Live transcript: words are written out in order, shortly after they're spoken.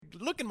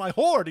look in my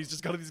hoard. He's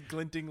just got these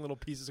glinting little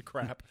pieces of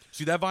crap.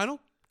 See that vinyl?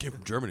 Came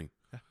from Germany.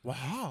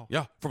 Wow.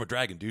 Yeah, from a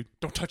dragon, dude.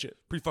 Don't touch it.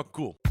 Pretty fucking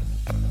cool.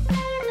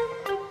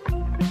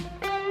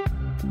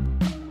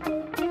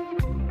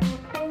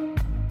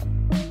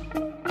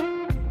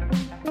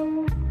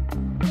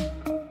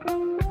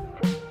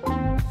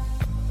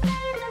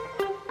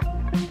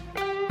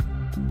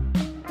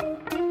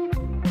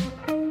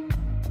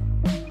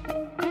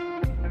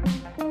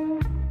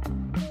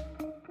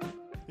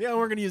 Yeah,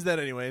 we're going to use that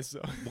anyway,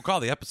 so. We'll call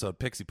the episode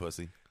Pixie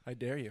Pussy. I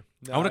dare you.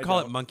 No, I want to call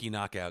it don't. Monkey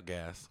Knockout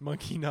Gas.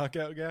 Monkey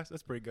knockout gas.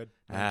 That's pretty good.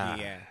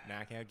 Monkey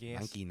knockout gas.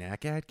 Monkey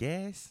Knockout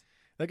Gas?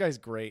 That guy's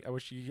great. I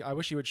wish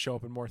he would show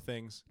up in more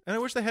things. And I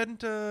wish they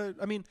hadn't.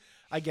 I mean,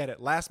 I get it.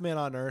 Last Man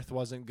on Earth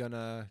wasn't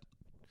gonna.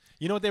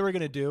 You know what they were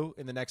gonna do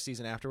in the next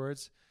season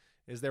afterwards?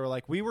 Is they were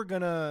like, we were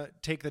gonna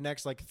take the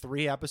next like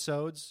 3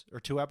 episodes or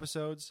 2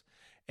 episodes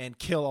and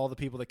kill all the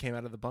people that came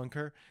out of the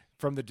bunker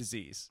from the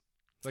disease.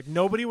 Like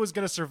nobody was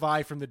gonna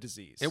survive from the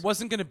disease. It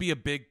wasn't going to be a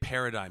big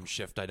paradigm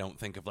shift, I don't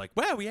think, of like,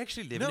 well, we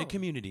actually live in a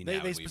community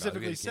now. They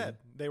specifically said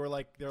they were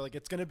like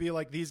it's going to be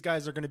like these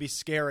guys are going to be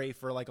scary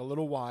for like a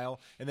little while,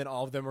 and then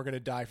all of them are going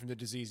to die from the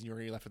disease, and you're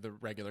going to be left with the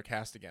regular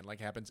cast again. Like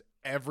happens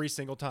every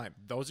single time.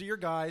 Those are your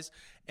guys,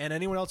 and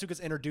anyone else who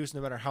gets introduced,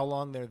 no matter how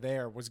long they're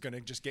there, was going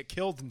to just get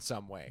killed in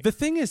some way. The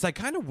thing is, I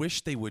kind of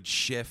wish they would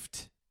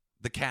shift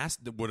the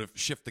cast, that would have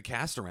shift the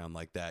cast around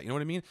like that. You know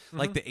what I mean? Mm-hmm.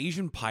 Like the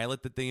Asian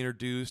pilot that they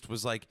introduced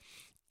was like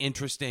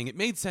interesting. It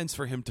made sense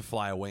for him to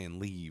fly away and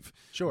leave.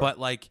 Sure. But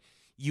like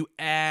you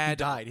add... He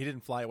died. He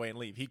didn't fly away and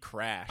leave. He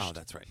crashed. Oh,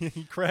 that's right.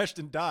 He crashed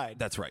and died.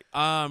 That's right.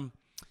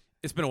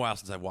 It's been a while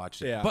since I've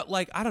watched it. Yeah. But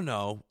like, I don't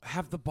know,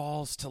 have the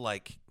balls to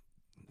like,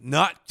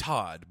 not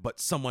Todd, but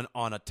someone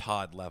on a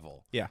Todd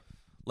level. Yeah.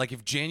 Like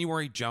if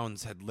January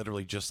Jones had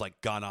literally just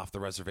like gone off the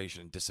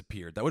reservation and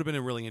disappeared, that would have been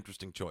a really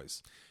interesting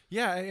choice.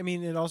 Yeah, I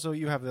mean, and also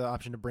you have the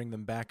option to bring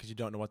them back because you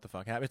don't know what the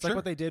fuck happened. It's like Sure.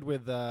 what they did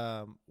with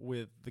the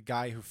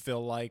guy who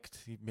Phil liked.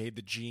 He made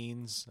the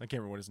jeans. I can't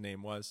remember what his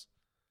name was,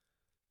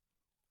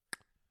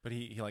 but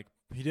he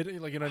did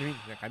it like, you know what I mean?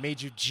 Like, I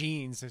made you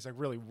jeans. It's like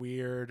really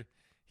weird.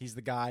 He's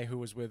the guy who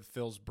was with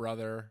Phil's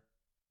brother,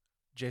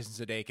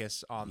 Jason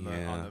Sudeikis, on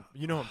the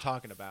you know what I'm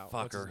talking about.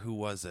 Fucker, who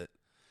was it?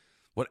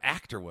 What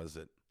actor was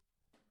it?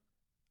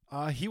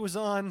 He was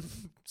on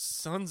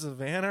Sons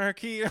of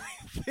Anarchy, I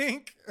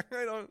think.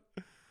 I don't.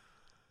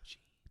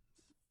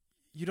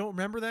 You don't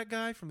remember that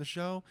guy from the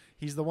show?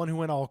 He's the one who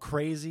went all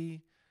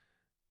crazy.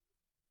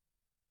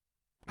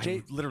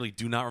 I literally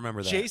do not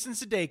remember that. Jason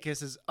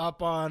Sudeikis is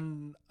up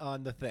on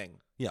the thing.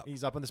 Yeah.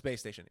 He's up on the space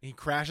station. He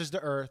crashes to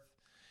Earth.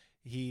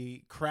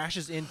 He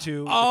crashes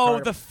into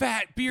the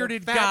fat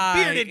bearded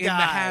guy in the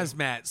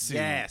hazmat suit.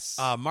 Yes.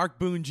 Mark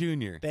Boone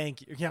Jr.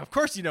 Thank you. Yeah, of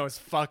course you know his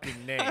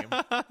fucking name.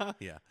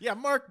 Yeah. Yeah,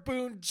 Mark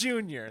Boone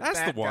Jr. That's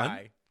that the one.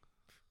 guy.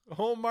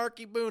 Oh,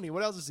 Marky Booney.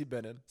 What else has he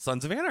been in?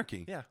 Sons of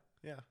Anarchy. Yeah.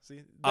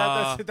 See,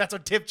 that's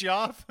what tipped you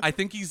off. I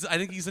think he's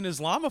an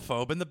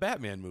Islamophobe in the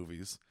Batman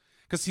movies.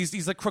 Because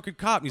he's like crooked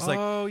cop. And he's like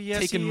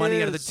taking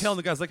money out of the till. And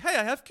the guy's like, hey,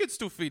 I have kids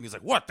to feed. And he's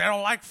like, what? They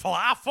don't like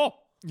falafel?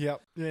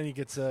 Yep. And then he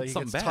gets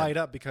tied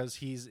up because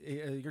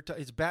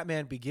it's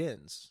Batman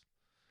Begins.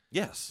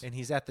 Yes. And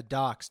he's at the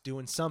docks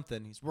doing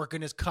something. He's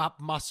working his cop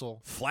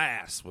muscle.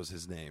 Flass was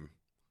his name.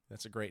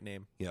 That's a great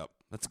name. Yep.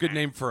 That's a good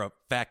name for a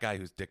fat guy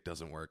whose dick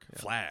doesn't work.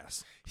 Yeah.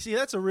 Flass. See,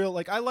 that's a real,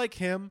 like, I like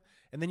him.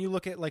 And then you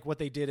look at like what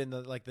they did in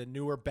the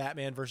newer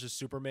Batman versus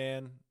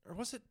Superman, or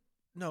was it?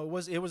 No,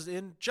 it was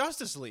in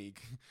Justice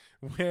League,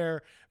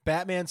 where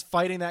Batman's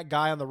fighting that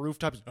guy on the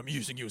rooftop. I'm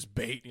using you as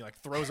bait, and he like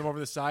throws him over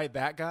the side.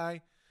 That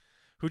guy,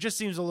 who just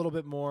seems a little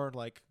bit more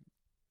like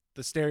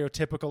the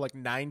stereotypical like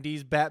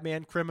 '90s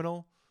Batman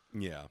criminal.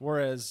 Yeah.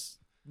 Whereas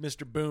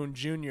Mr. Boone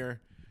Jr.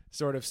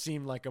 sort of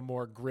seemed like a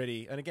more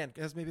gritty. And again,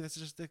 because maybe that's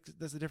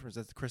the difference.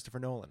 That's Christopher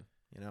Nolan,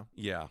 you know.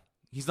 Yeah.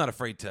 He's not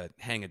afraid to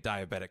hang a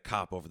diabetic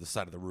cop over the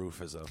side of the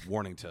roof as a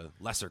warning to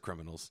lesser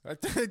criminals.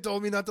 They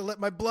told me not to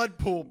let my blood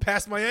pool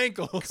past my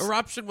ankles.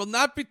 Corruption will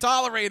not be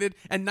tolerated,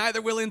 and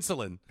neither will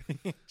insulin.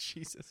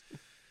 Jesus.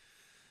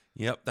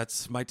 Yep,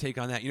 that's my take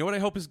on that. You know what I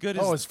hope is good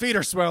is... Oh, his feet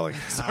are swelling.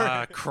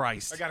 Sorry.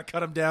 Christ. I got to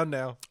cut him down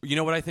now. You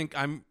know what I think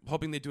I'm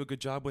hoping they do a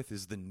good job with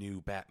is the new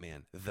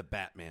Batman. The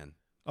Batman.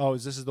 Oh,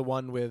 this is the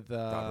one with...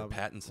 Robert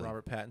Pattinson.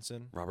 Robert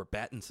Pattinson.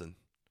 Pattinson.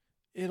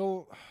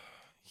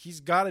 He's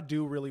got to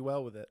do really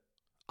well with it.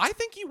 I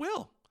think he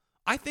will.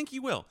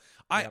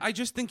 I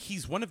just think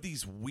he's one of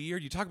these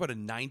weird, you talk about a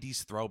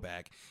 90s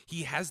throwback.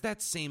 He has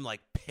that same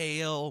like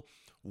pale,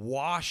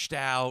 washed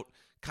out,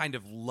 kind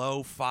of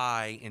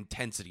lo-fi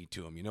intensity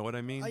to him. You know what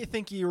I mean? I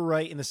think you're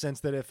right in the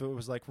sense that if it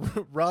was like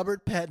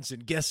Robert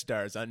Pattinson guest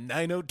stars on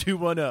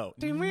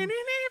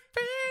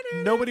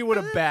 90210, nobody would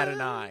have batted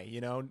an eye.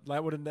 You know,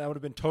 that would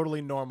have been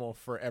totally normal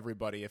for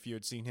everybody if you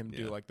had seen him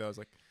do like those.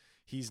 Like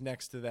he's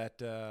next to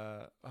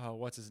that.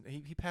 What's his?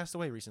 He passed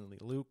away recently.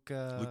 Luke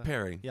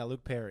Perry. Yeah,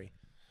 Luke Perry.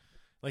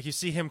 Like you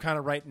see him kind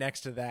of right next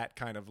to that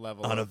kind of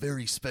level. On a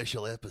very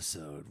special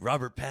episode,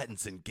 Robert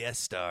Pattinson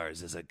guest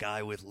stars as a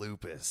guy with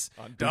lupus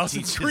on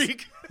Dawson's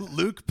Creek.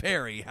 Luke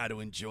Perry how to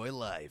enjoy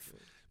life.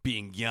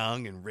 being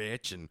young and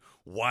rich and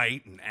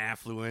white and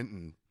affluent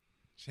and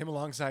Him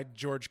alongside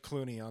George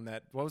Clooney on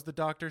that. What was the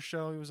doctor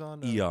show he was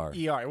on? ER.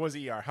 ER. It was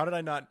ER. How did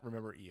I not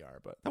remember ER?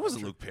 But that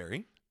wasn't Luke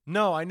Perry.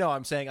 No, I know.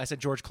 I said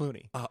George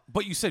Clooney.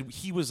 But you said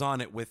he was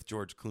on it with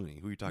George Clooney.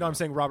 Who are you talking No, about? I'm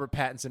saying Robert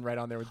Pattinson right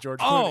on there with George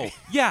Oh, Clooney.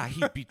 yeah,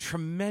 he'd be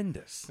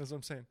tremendous. That's what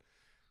I'm saying.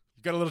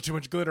 You got a little too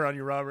much glitter on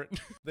you, Robert.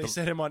 They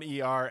set him on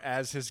ER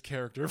as his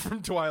character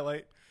from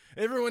Twilight.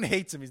 Everyone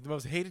hates him. He's the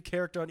most hated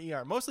character on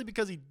ER, mostly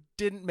because he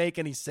didn't make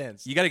any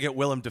sense. You got to get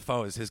Willem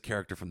Dafoe as his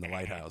character from The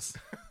Lighthouse.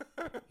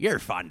 You're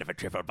fond of a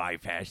triple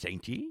bypass,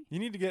 ain't you? You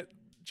need to get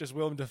just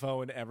Willem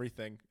Dafoe in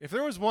everything. If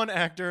there was one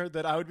actor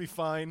that I would be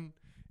fine,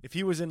 if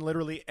he was in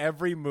literally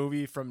every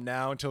movie from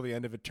now until the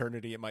end of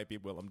eternity, it might be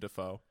Willem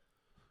Dafoe.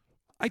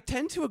 I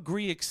tend to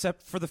agree,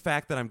 except for the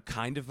fact that I'm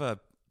kind of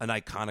an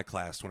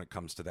iconoclast when it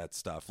comes to that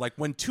stuff. Like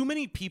when too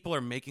many people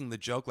are making the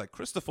joke, like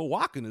Christopher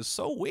Walken is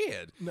so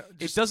weird,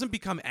 it doesn't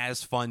become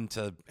as fun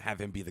to have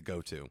him be the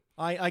go-to.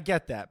 I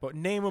get that, but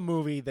name a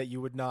movie that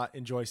you would not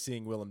enjoy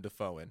seeing Willem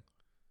Dafoe in.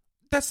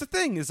 That's the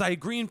thing, is I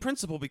agree in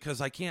principle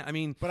because I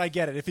can't, But I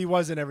get it. If he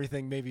was in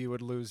everything, maybe he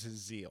would lose his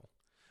zeal.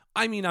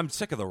 I'm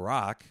sick of The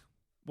Rock.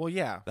 Well,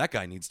 yeah. That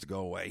guy needs to go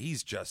away.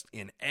 He's just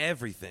in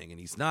everything, and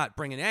he's not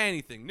bringing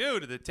anything new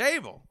to the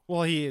table.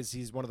 Well, he is.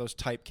 He's one of those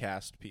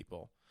typecast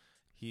people.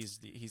 He's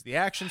the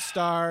action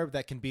star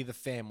that can be the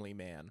family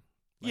man.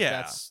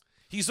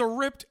 He's a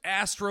ripped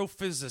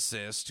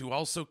astrophysicist who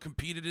also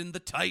competed in the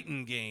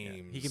Titan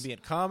games. He can be in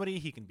comedy.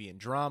 He can be in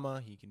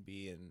drama. He can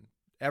be in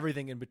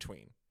everything in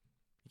between.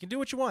 He can do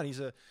what you want.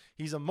 He's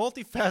a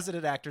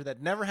multifaceted actor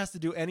that never has to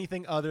do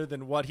anything other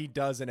than what he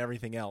does and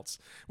everything else.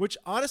 Which,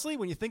 honestly,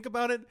 when you think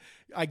about it,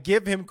 I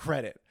give him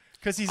credit.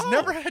 Because he's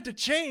never had to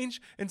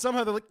change, and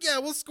somehow they're like, yeah,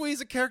 we'll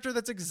squeeze a character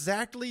that's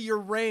exactly your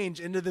range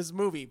into this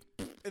movie.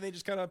 And they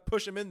just kind of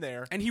push him in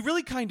there. And he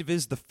really kind of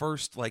is the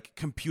first,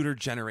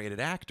 computer-generated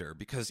actor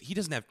because he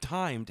doesn't have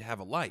time to have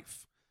a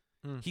life.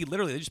 He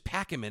literally, they just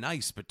pack him in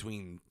ice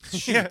between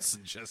shoots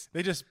and just...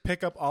 They just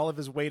pick up all of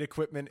his weight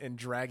equipment and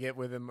drag it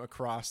with him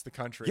across the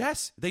country.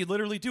 Yes, they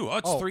literally do. Oh,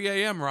 it's 3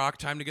 a.m., Rock.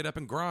 Time to get up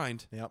and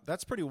grind. Yeah,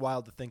 that's pretty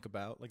wild to think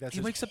about. That's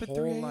he wakes up at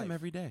 3 a.m.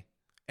 every day.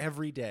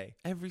 Every day.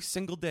 Every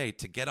single day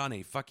to get on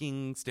a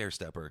fucking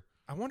stair-stepper.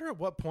 I wonder at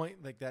what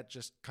point that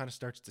just kind of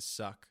starts to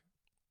suck.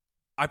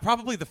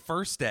 Probably the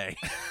first day,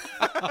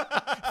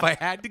 if I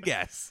had to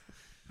guess.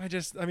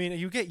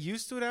 You get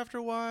used to it after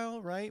a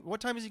while, right?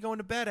 What time is he going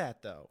to bed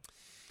at, though?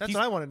 That's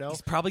what I want to know.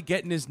 He's probably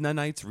getting his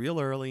nunites real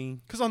early.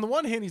 Because on the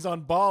one hand, he's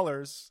on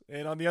Ballers,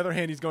 and on the other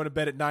hand, he's going to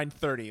bed at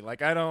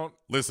 9:30.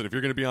 Listen, if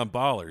you're going to be on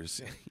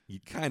Ballers, you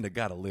kind of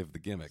got to live the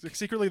gimmick.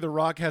 Secretly, The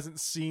Rock hasn't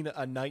seen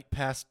a night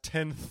past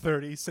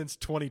 10:30 since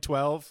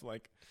 2012.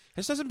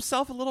 He does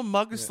himself a little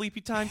mug of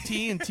Sleepy Time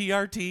tea and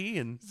TRT.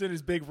 And he's in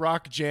his big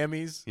rock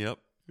jammies. Yep.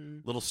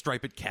 Little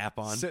striped cap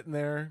on. Sitting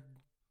there,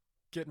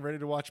 getting ready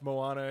to watch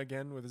Moana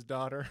again with his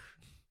daughter.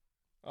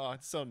 Oh,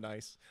 it's so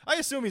nice. I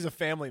assume he's a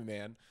family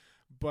man.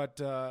 But,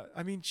 But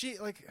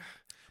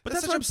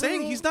that's what I'm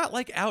saying. He's not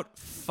out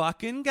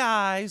fucking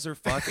guys or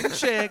fucking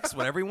chicks,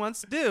 whatever he wants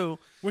to do.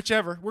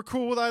 Whichever. We're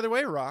cool with either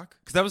way, Rock.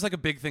 Because that was a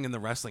big thing in the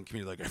wrestling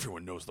community.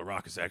 Everyone knows The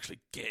Rock is actually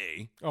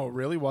gay. Oh,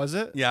 really? Was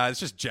it? Yeah, it's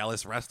just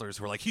jealous wrestlers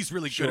who are he's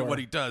really good at what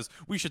he does.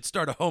 We should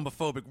start a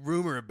homophobic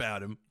rumor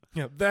about him.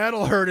 Yeah,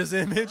 that'll hurt his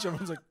image.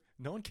 Everyone's like,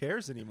 no one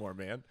cares anymore,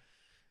 man.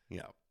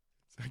 Yeah.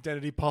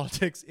 Identity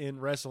politics in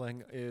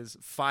wrestling is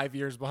 5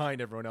 years behind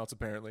everyone else,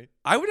 apparently.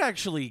 I would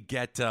actually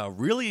get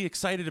really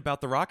excited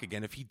about The Rock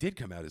again if he did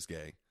come out as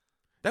gay.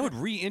 That would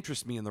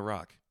re-interest me in The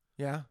Rock.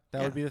 Yeah?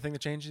 That would be the thing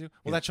that changes you?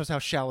 Well, that shows how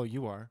shallow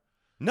you are.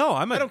 No,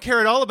 I don't care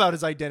at all about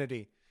his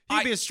identity. He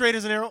could be as straight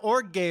as an arrow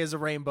or gay as a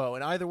rainbow.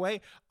 And either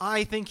way,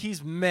 I think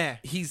he's meh.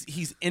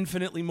 He's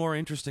infinitely more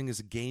interesting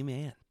as a gay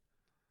man.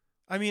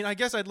 I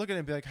guess I'd look at him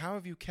and be like, how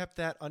have you kept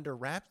that under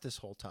wraps this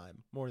whole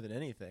time? More than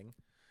anything.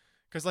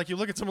 Because, you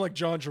look at someone like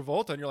John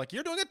Travolta, and you're like,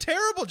 you're doing a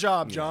terrible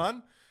job,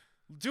 John.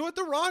 Do what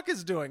The Rock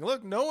is doing.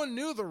 Look, no one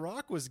knew The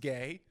Rock was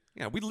gay.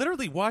 Yeah, we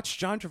literally watched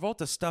John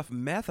Travolta stuff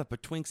meth up a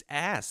twink's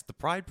ass at the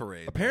Pride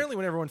Parade. Apparently,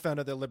 when everyone found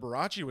out that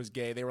Liberace was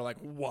gay, they were like,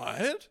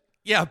 what?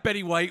 Yeah,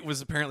 Betty White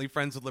was apparently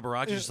friends with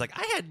Liberace. She's like,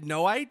 I had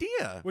no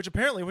idea. Which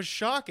apparently was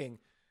shocking.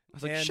 I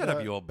was like, shut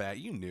up, you old bat.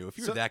 You knew. If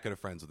you were that good of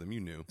friends with him, you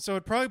knew. So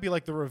it'd probably be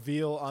the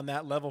reveal on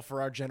that level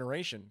for our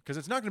generation. Because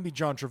it's not going to be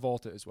John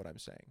Travolta is what I'm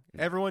saying.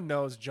 Everyone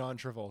knows John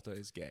Travolta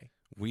is gay.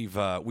 We've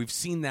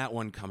seen that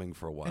one coming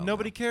for a while. And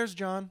nobody cares,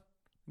 John.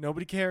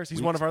 Nobody cares. He's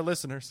one of our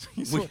listeners.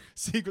 He's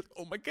secret.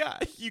 Oh, my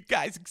God. You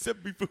guys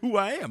accept me for who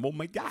I am. Oh,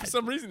 my God. For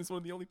some reason, it's one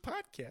of the only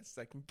podcasts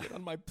I can get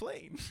on my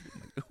plane.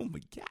 Oh,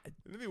 my God.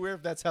 It'd be weird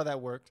if that's how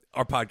that worked.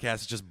 Our podcast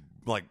is just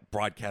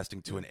broadcasting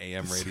to an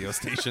AM radio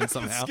station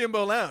somehow.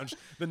 Skimbo Lounge,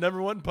 the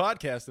 #1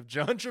 podcast of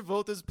John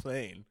Travolta's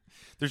plane.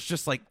 There's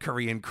just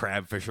Korean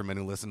crab fishermen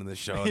who listen to this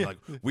show and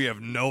we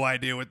have no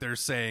idea what they're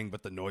saying,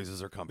 but the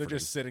noises are comforting. They're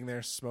just sitting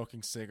there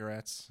smoking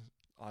cigarettes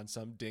on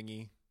some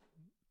dinghy.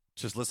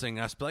 Just listening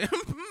to us be like,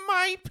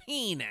 my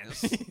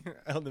penis.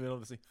 Out in the middle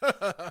of the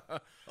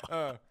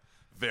sea.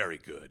 Very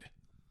good.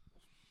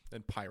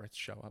 Then pirates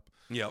show up.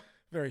 Yep.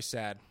 Very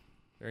sad.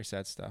 Very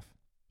sad stuff.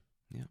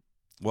 Yeah.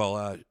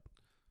 Well,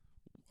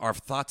 our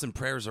thoughts and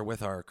prayers are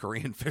with our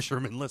Korean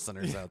fishermen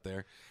listeners out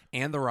there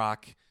and The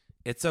Rock.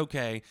 It's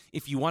okay.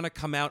 If you want to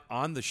come out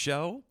on the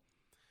show,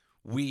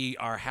 we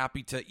are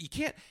happy to.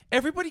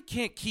 Everybody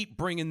can't keep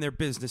bringing their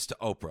business to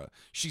Oprah.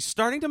 She's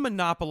starting to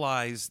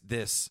monopolize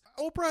this.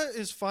 Oprah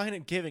is fine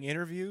at giving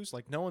interviews.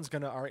 Like, no one's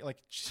going to argue. Like,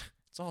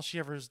 it's all she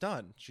ever has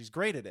done. She's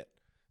great at it.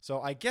 So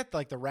I get,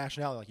 like, the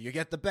rationale. Like, you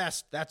get the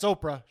best. That's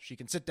Oprah. She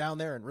can sit down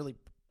there and really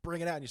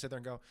bring it out, and you sit there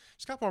and go,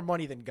 she's got more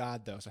money than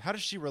God, though. So how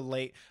does she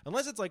relate?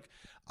 Unless it's like,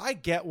 I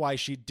get why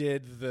she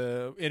did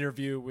the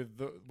interview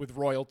with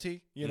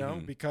royalty, you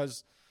know,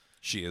 because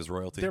she is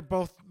royalty. They're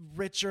both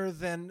richer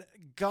than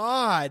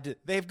God.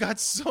 They've got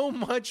so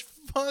much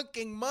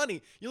fucking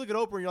money. You look at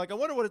Oprah and you're like, I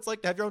wonder what it's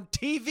like to have your own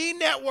TV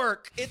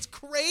network. It's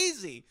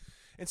crazy.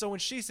 And so when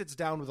she sits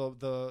down with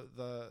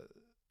the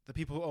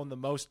people who own the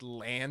most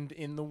land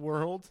in the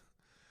world,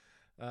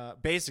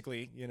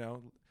 basically, you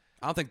know.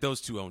 I don't think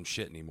those two own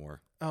shit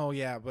anymore. Oh,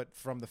 yeah, but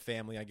from the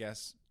family, I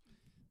guess.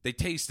 They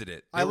tasted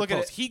it. I look at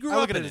it. He grew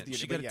up in it.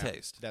 She got a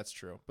taste. That's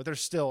true. But they're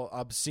still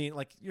obscene.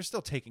 Like, you're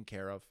still taken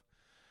care of.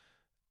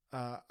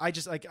 I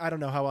don't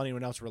know how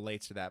anyone else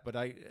relates to that, but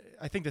I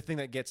think the thing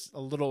that gets a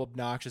little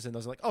obnoxious in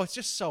those, like, oh, it's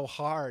just so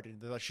hard.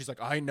 And she's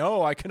like, I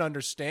know, I can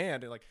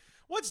understand. And like,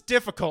 what's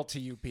difficult to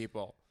you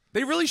people?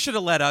 They really should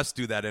have let us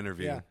do that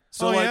interview. Yeah.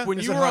 So, when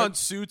you were on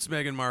Suits,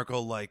 Meghan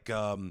Markle, like,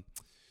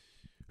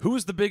 who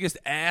was the biggest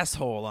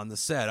asshole on the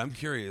set? I'm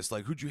curious.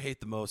 Like, who'd you hate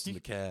the most in the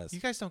cast? You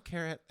guys don't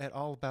care at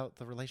all about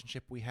the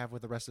relationship we have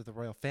with the rest of the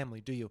royal family,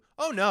 do you?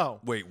 Oh,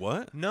 no. Wait,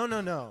 what? No.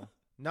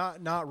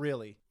 Not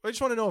really. I just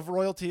want to know if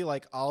royalty,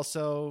 like,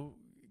 also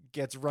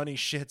gets runny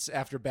shits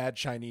after bad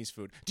Chinese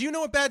food. Do you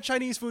know what bad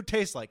Chinese food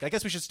tastes like? I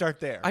guess we should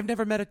start there. I've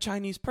never met a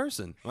Chinese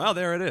person. Well,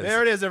 there it is.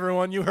 There it is,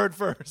 everyone. You heard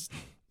first.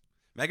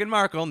 Meghan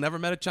Markle never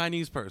met a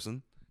Chinese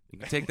person. You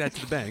can take that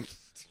to the bank.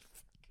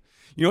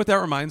 You know what that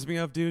reminds me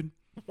of, dude?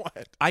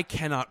 What? I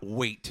cannot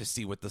wait to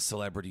see what the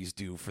celebrities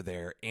do for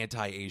their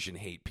anti-Asian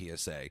hate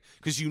PSA,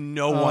 because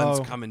one's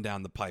coming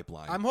down the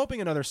pipeline. I'm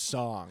hoping another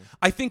song.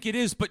 I think it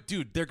is, but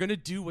dude, they're going to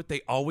do what they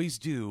always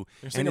do,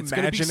 and it's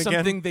going to be something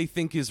again? they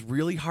think is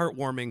really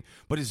heartwarming,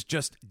 but is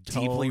just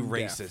deeply Tone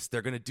racist. deaf.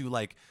 They're going to do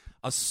like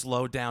a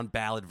slowed down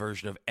ballad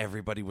version of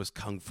Everybody Was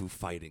Kung Fu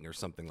Fighting or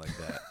something like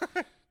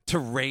that to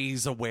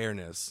raise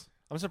awareness.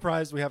 I'm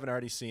surprised we haven't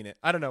already seen it.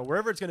 I don't know.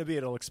 Wherever it's going to be,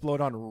 it'll explode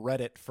on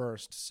Reddit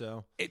first.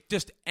 So it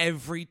just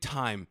every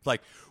time,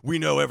 like, we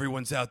know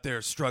everyone's out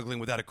there struggling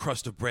without a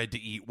crust of bread to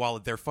eat while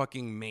their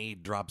fucking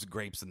maid drops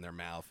grapes in their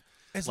mouth.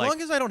 As long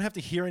as I don't have to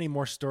hear any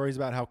more stories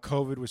about how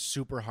COVID was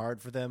super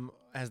hard for them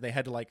as they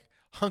had to, like,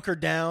 hunker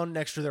down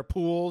next to their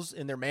pools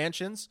in their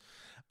mansions,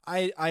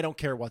 I don't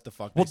care what the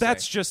fuck they say.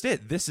 That's just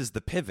it. This is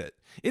the pivot.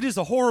 It is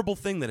a horrible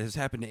thing that has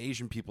happened to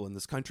Asian people in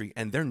this country,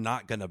 and they're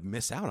not going to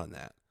miss out on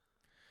that.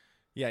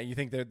 Yeah, you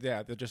think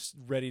they're just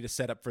ready to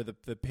set up for the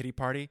pity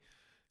party?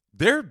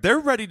 They're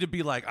ready to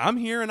be like, I'm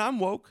here and I'm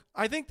woke.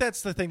 I think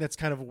that's the thing that's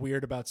kind of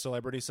weird about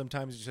celebrities.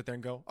 Sometimes you sit there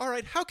and go, all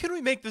right, how can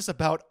we make this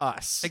about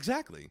us?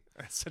 Exactly.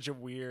 That's such a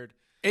weird...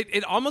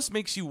 It almost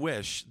makes you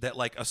wish that,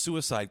 like, a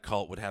suicide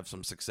cult would have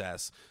some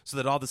success so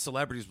that all the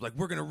celebrities were like,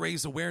 we're going to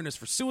raise awareness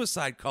for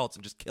suicide cults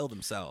and just kill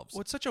themselves.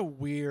 Well, it's such a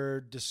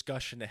weird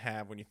discussion to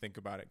have when you think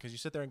about it, because you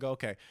sit there and go,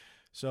 okay,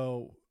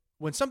 so...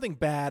 when something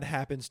bad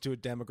happens to a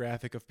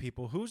demographic of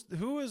people,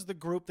 who is the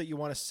group that you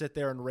want to sit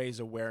there and raise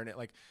awareness?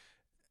 Like,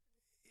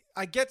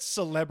 I get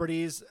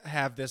celebrities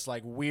have this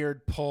like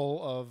weird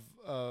pull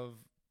of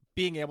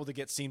being able to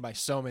get seen by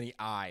so many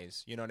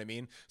eyes. You know what I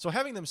mean? So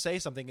having them say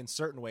something in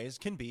certain ways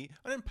can be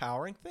an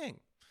empowering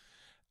thing.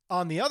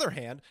 On the other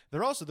hand,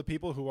 they're also the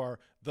people who are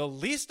the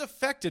least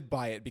affected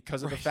by it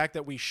because of the fact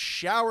that we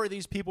shower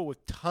these people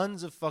with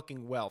tons of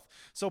fucking wealth.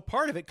 So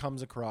part of it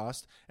comes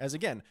across as,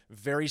 again,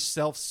 very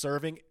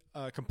self-serving,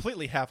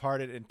 completely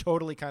half-hearted, and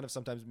totally kind of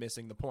sometimes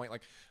missing the point.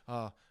 Like,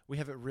 we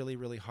have it really,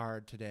 really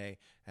hard today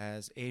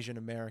as Asian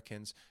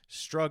Americans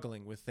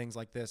struggling with things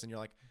like this. And you're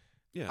like,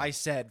 yeah. I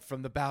said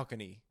from the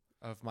balcony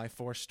of my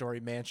 4-story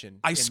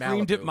mansion. I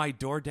screamed at my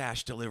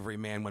DoorDash delivery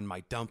man when my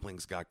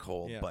dumplings got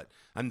cold, but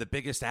I'm the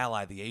biggest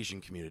ally the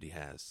Asian community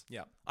has.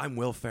 Yeah. I'm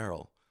Will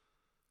Ferrell.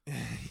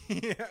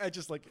 Yeah, I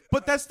just like...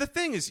 But that's the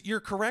thing is, you're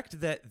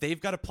correct that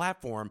they've got a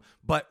platform,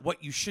 but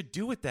what you should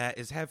do with that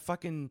is have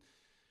fucking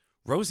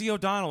Rosie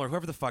O'Donnell or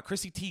whoever the fuck,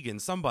 Chrissy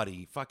Teigen,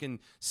 somebody fucking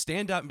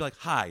stand up and be like,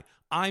 hi,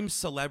 I'm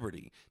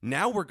celebrity.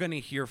 Now we're going to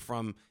hear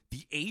from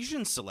the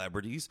Asian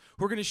celebrities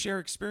who are going to share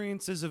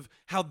experiences of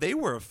how they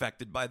were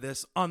affected by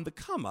this on the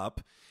come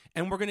up.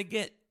 And we're going to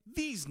get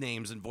these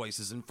names and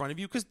voices in front of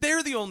you because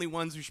they're the only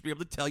ones who should be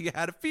able to tell you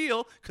how to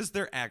feel because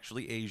they're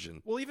actually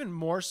Asian. Well, even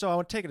more so, I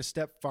would take it a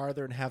step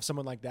farther and have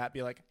someone like that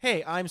be like,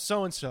 hey, I'm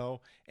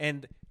so-and-so,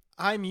 and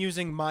I'm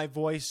using my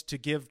voice to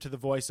give to the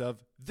voice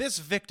of this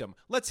victim.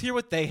 Let's hear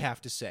what they have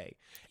to say.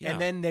 Yeah.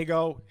 And then they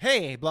go,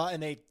 hey, blah,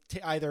 and they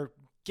either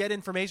get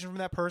information from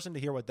that person to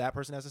hear what that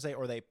person has to say,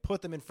 or they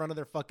put them in front of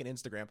their fucking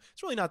Instagram.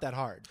 It's really not that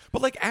hard.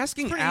 But like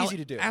asking pretty easy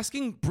to do.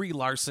 Asking Brie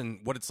Larson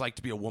what it's like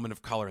to be a woman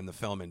of color in the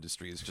film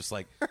industry is just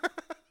like,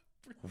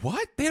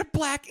 what? They had a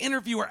black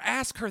interviewer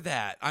ask her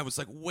that. I was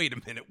like, wait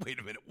a minute.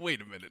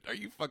 Are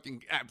you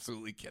fucking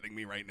absolutely kidding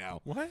me right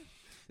now? What?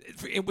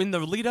 In the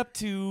lead up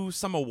to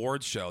some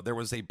awards show, there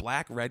was a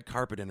black red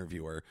carpet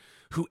interviewer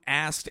who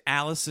asked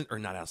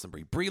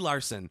Brie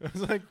Larson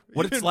like,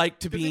 what it's like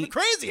to be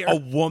crazier. a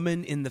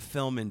woman in the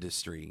film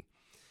industry.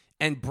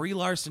 And Brie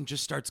Larson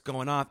just starts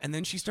going off, and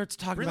then she starts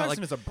talking Brie about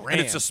Larson like, is a brand. and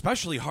it's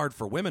especially hard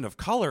for women of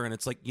color. And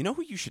it's like, you know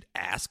who you should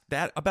ask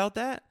that about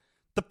that?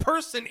 The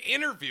person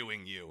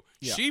interviewing you.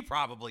 Yeah. She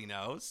probably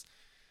knows.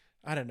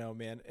 I don't know,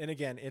 man. And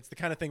again, it's the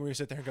kind of thing where you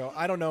sit there and go,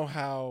 I don't know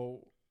how.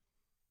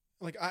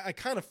 Like, I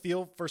kind of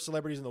feel for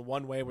celebrities in the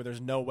one way where there's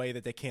no way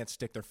that they can't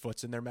stick their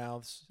foots in their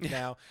mouths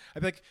now.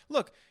 I'd be like,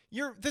 look,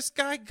 this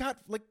guy got,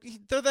 like,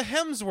 they're the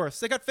Hemsworths.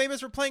 They got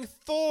famous for playing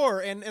Thor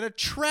and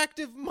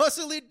attractive,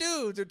 muscly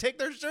dudes who take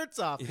their shirts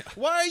off. Yeah.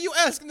 Why are you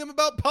asking them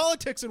about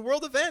politics and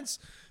world events?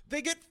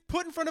 They get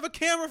put in front of a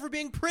camera for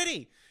being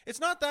pretty.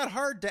 It's not that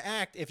hard to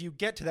act if you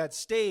get to that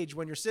stage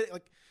when you're sitting,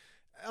 like,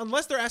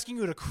 unless they're asking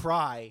you to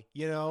cry,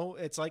 you know?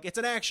 It's like, it's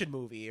an action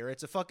movie, or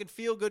it's a fucking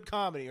feel-good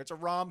comedy, or it's a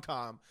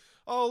rom-com.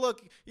 Oh,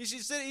 look,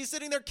 he's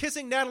sitting there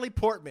kissing Natalie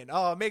Portman.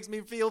 Oh, it makes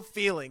me feel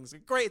feelings.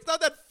 Great. It's not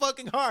that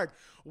fucking hard.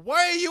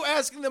 Why are you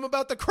asking them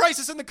about the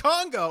crisis in the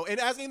Congo and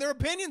asking their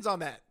opinions on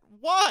that?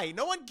 Why?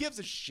 No one gives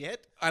a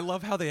shit. I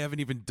love how they haven't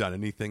even done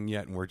anything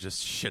yet, and we're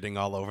just shitting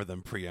all over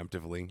them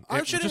preemptively.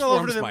 I'm shitting all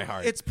over them. My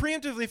heart. It's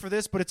preemptively for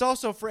this, but it's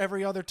also for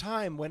every other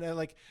time when,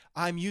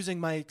 I'm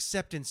using my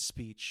acceptance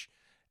speech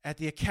at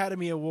the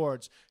Academy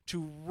Awards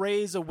to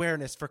raise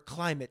awareness for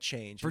climate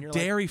change. For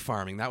dairy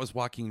farming. That was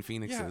Joaquin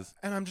Phoenix's. Yeah,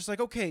 and I'm just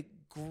like, okay,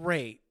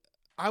 great.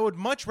 I would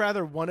much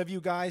rather one of you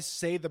guys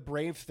say the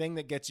brave thing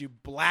that gets you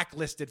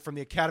blacklisted from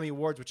the Academy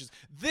Awards, which is,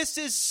 this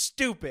is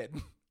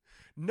stupid.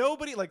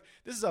 Nobody,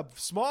 this is a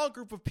small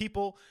group of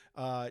people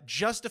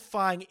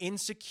justifying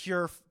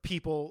insecure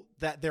people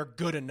that they're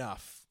good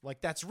enough.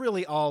 That's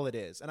really all it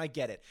is. And I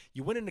get it.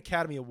 You win an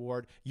Academy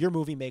Award, your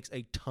movie makes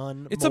a ton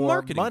more money. It's a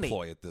marketing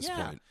ploy at this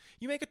point.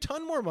 You make a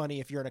ton more money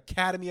if you're an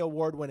Academy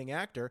Award-winning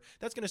actor.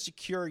 That's going to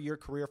secure your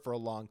career for a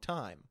long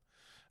time.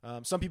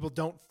 Some people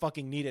don't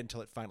fucking need it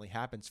until it finally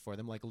happens for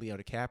them, like Leo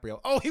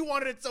DiCaprio. Oh, he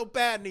wanted it so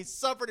bad, and he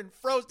suffered and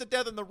froze to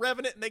death in The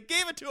Revenant, and they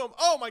gave it to him.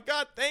 Oh, my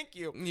God, thank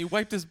you. He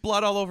wiped his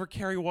blood all over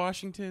Kerry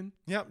Washington.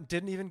 Yep,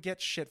 didn't even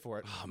get shit for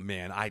it. Oh,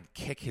 man, I'd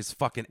kick his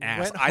fucking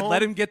ass. I'd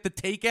let him get the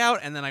takeout,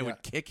 and then I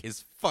would kick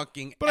his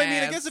fucking But ass. I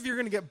mean, I guess if you're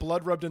going to get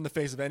blood rubbed in the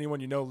face of anyone,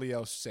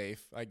 Leo's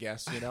safe, I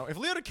guess, If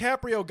Leo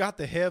DiCaprio got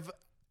the HIV,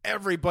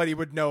 everybody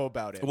would know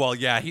about it. Well,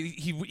 yeah,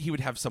 he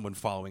would have someone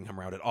following him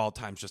around at all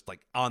times, just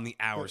on the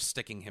hour,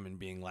 sticking him and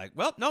being like,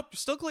 well, nope, you're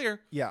still clear.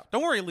 Yeah.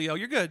 Don't worry, Leo,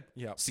 you're good.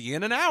 Yeah. See you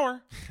in an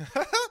hour.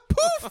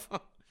 Poof.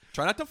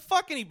 Try not to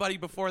fuck anybody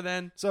before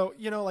then. So,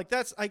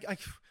 that's, I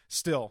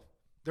still,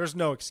 there's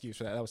no excuse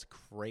for that. That was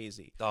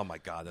crazy. Oh, my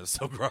God, that was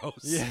so gross.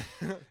 Yeah.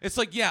 It's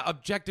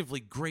objectively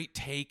great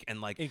take,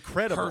 and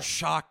incredible. Her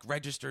shock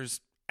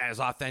registers as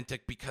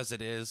authentic because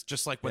it is,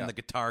 just like when the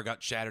guitar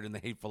got shattered in The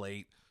Hateful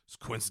Eight.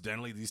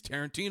 Coincidentally, these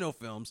Tarantino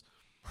films,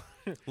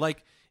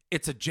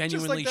 it's a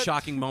genuinely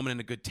shocking moment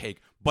and a good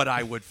take, but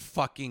I would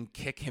fucking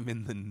kick him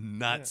in the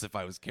nuts if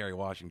I was Kerry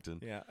Washington.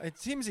 Yeah, it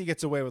seems he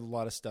gets away with a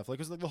lot of stuff. It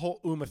was the whole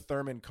Uma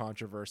Thurman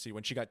controversy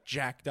when she got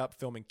jacked up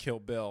filming Kill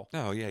Bill.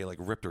 Oh yeah, he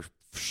ripped her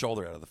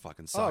shoulder out of the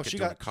fucking socket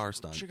doing a car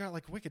stunt. She got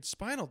wicked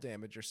spinal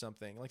damage or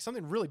something.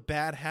 Something really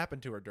bad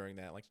happened to her during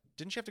that.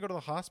 Didn't she have to go to the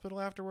hospital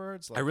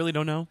afterwards? I really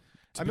don't know.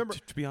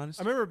 To be honest,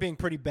 I remember it being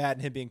pretty bad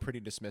and him being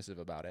pretty dismissive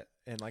about it,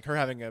 and her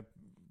having it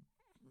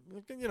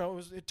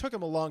took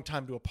him a long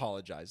time to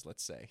apologize.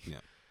 Let's say,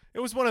 it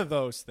was one of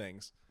those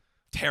things.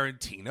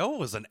 Tarantino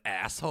was an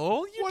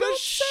asshole. What a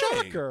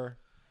shocker!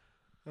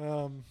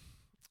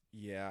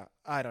 Yeah,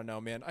 I don't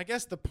know, man. I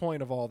guess the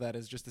point of all that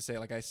is just to say,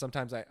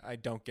 sometimes I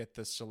don't get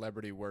this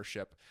celebrity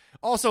worship.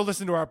 Also,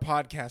 listen to our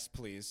podcast,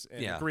 please,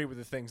 and agree with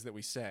the things that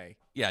we say.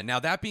 Yeah, now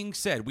that being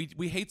said,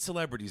 we hate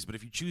celebrities, but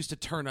if you choose to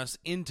turn us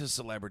into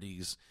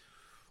celebrities,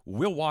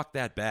 we'll walk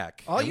that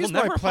back. We'll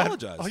never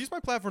apologize. I'll use my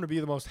platform to be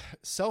the most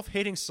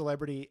self-hating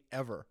celebrity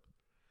ever.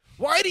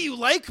 Why do you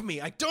like me?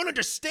 I don't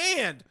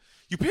understand.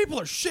 You people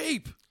are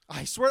sheep.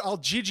 I swear I'll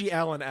Gigi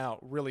Allen out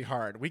really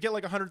hard. We get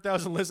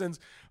 100,000 listens.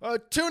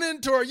 Tune in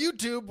to our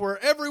YouTube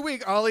where every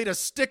week I'll eat a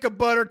stick of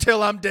butter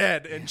till I'm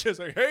dead. And just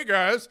hey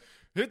guys,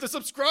 hit the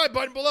subscribe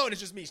button below. And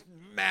it's just me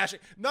smashing.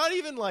 Not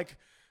even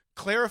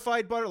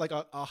clarified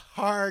butter, a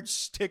hard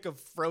stick of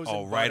frozen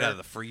butter. Right out of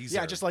the freezer.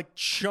 Yeah, just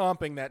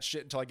chomping that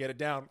shit until I get it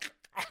down.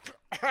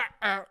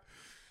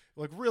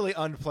 Really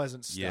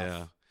unpleasant stuff.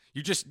 Yeah.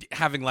 You're just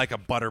having a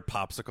butter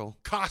popsicle.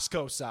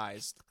 Costco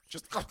sized.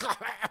 Just...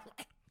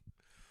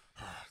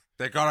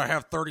 They gotta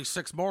have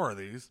 36 more of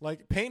these.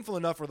 Painful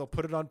enough where they'll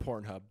put it on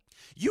Pornhub.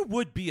 You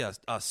would be a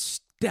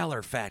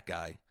stellar fat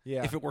guy.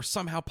 Yeah. If it were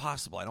somehow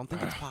possible. I don't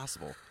think it's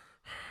possible.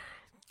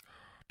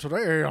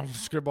 Today on the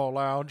Skidball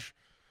Lounge,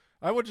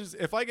 I would just,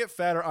 if I get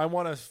fatter, I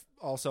want to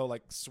also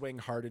like swing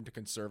hard into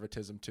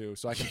conservatism too,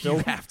 so I can You fill.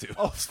 have to.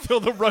 I'll fill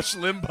the Rush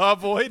Limbaugh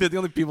void. They're the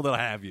only people that'll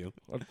have you.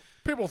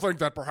 People think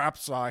that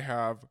perhaps I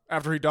have,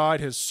 after he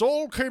died, his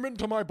soul came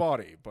into my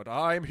body, but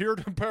I am here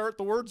to parrot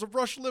the words of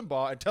Rush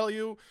Limbaugh and tell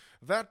you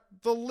that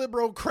the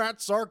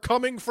Liberocrats are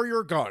coming for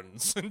your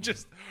guns. And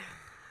just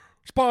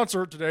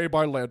sponsored today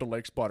by Land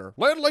O'Lakes Butter.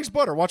 Land O'Lakes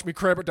Butter, watch me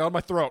cram it down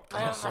my throat.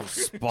 Also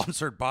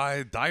sponsored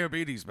by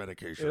diabetes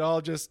medication. It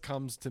all just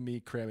comes to me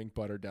cramming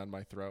butter down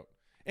my throat.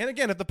 And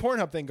again, if the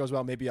Pornhub thing goes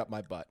well, maybe up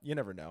my butt. You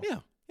never know.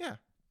 Yeah.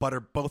 Butter,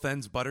 both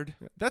ends buttered.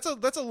 That's a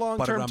Buttered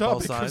long-term on topic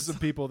both because sides. the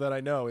people that I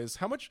know is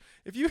how much,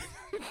 if you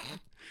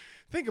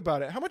think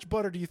about it, how much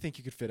butter do you think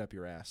you could fit up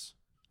your ass?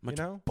 Much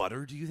You know?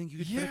 butter do you think you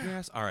could fit up your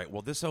ass? All right,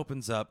 well, this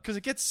opens up. Because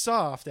it gets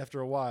soft after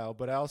a while,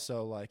 but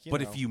also like, you But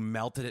know. if you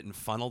melted it and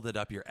funneled it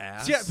up your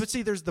ass. Yeah, but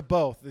see, there's the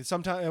both.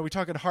 Sometimes are we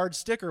talking hard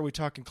stick or are we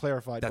talking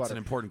clarified butter? That's an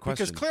important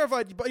question. Because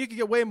clarified, but you could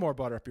get way more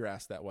butter up your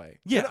ass that way.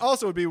 Yeah. It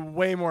also would be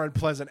way more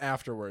unpleasant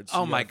afterwards.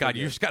 Oh You my gotta God,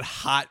 figure. you just got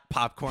hot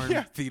popcorn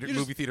Yeah, theater, you just-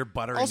 movie theater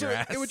butter Also, in your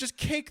ass. it would just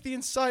cake the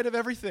inside of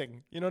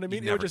everything. You know what I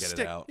mean? You'd It would never just get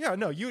it stick. out. Yeah,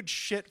 no, you would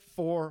shit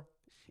for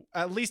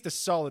at least a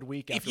solid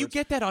week. If you afterwards.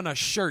 get that on a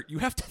shirt, you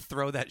have to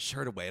throw that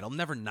shirt away. It'll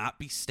never not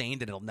be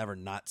stained and it'll never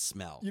not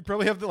smell. You'd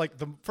probably have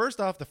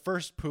the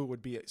first poo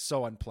would be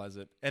so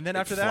unpleasant, and then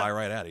It'd after that, fly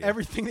right out of you.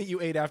 everything that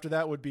you ate after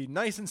that would be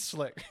nice and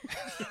slick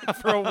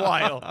for a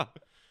while.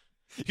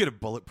 You get to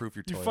bulletproof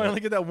your You toilet. finally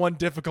get that one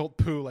difficult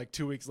poo like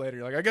 2 weeks later.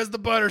 You're like, I guess the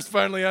butter's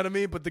finally out of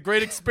me, but the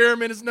great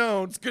experiment is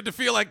known. It's good to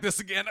feel like this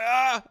again.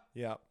 Ah!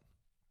 Yeah.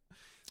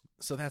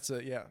 So that's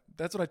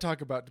what I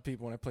talk about to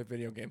people when I play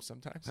video games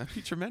sometimes. That'd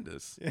be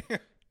tremendous.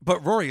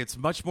 But Rory, it's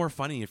much more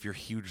funny if you're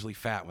hugely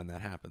fat when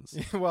that happens.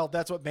 Well,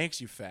 that's what makes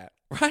you fat.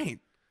 Right.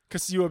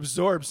 Because you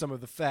absorb some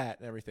of the fat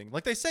and everything.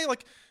 Like they say,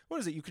 like,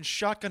 what is it? You can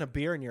shotgun a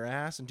beer in your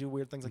ass and do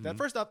weird things like that.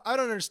 First off, I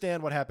don't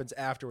understand what happens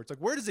afterwards. Like,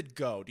 where does it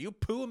go? Do you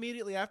poo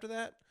immediately after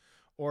that?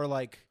 Or,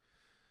 like,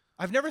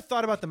 I've never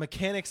thought about the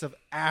mechanics of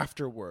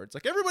afterwards.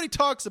 Like, everybody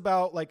talks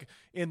about, like,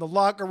 in the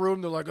locker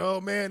room, they're like,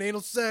 oh, man,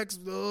 anal sex.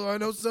 Oh, I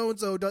know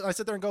so-and-so does. I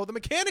sit there and go, the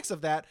mechanics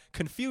of that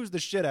confuse the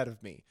shit out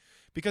of me.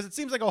 Because it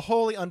seems like a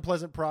wholly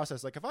unpleasant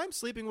process. Like, if I'm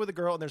sleeping with a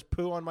girl and there's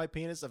poo on my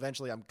penis,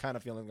 eventually I'm kind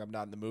of feeling like I'm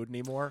not in the mood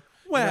anymore.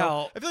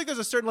 Well- I feel like there's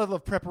a certain level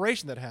of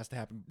preparation that has to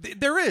happen.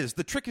 There is.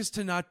 The trick is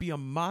to not be a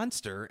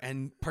monster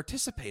and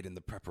participate in the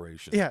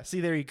preparation. Yeah,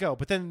 see, there you go.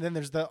 But then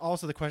there's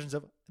also the questions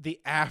of the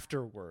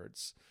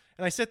afterwards.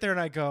 And I sit there and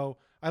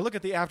I look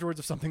at the afterwards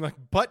of something like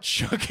butt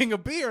chugging a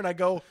beer, and I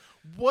go,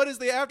 what is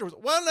the afterwards?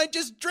 Why don't I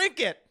just drink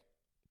it?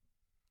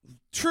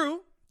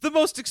 True. The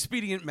most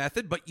expedient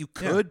method, but you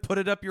could put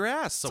it up your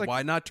ass, so like-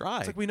 why not try?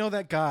 It's like we know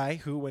that guy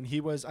who, when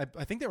he was, I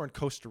think they were in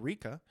Costa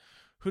Rica,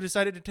 who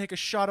decided to take a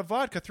shot of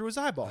vodka through his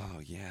eyeball. Oh,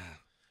 yeah.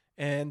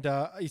 And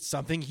it's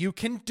something you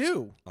can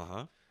do.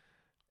 Uh-huh.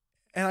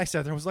 And I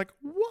sat there and was like,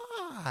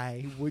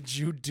 why would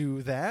you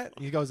do that?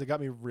 He goes, it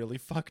got me really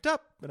fucked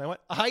up. And I went,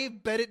 I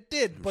bet it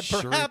did. But sure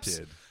it perhaps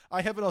did.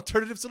 I have an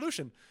alternative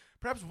solution.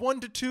 Perhaps 1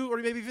 to 2 or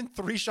maybe even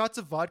 3 shots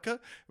of vodka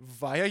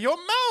via your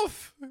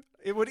mouth.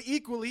 It would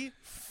equally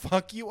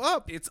fuck you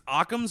up. It's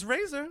Occam's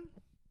razor.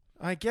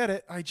 I get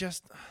it.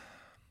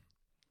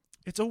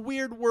 It's a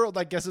weird world,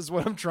 I guess is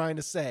what I'm trying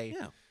to say.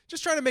 Yeah.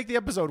 Just trying to make the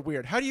episode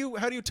weird. How do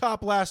you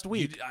top last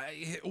week?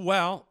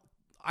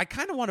 I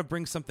kind of want to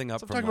bring something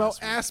up I'm from talking about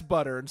last week. ass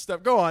butter and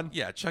stuff. Go on.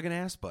 Yeah, chugging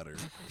ass butter.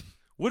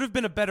 Would have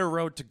been a better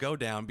road to go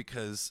down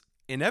because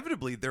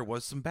inevitably there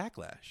was some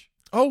backlash.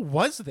 Oh,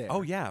 was there?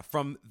 Oh, yeah.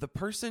 From the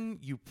person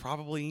you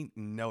probably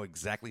know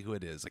exactly who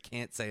it is. I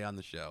can't say on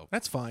the show.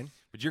 That's fine.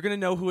 But you're going to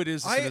know who it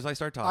is as soon as I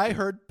start talking. I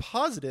heard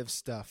positive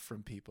stuff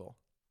from people.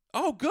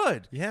 Oh,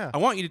 good. Yeah. I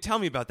want you to tell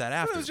me about that It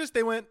after. was just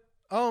they went,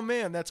 oh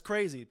man, that's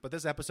crazy. But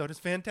this episode is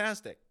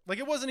fantastic. Like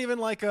it wasn't even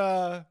like they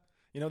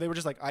were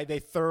just like they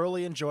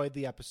thoroughly enjoyed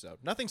the episode.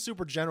 Nothing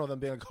super general. Them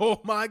being like,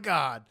 oh my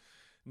god,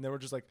 and they were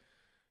just like,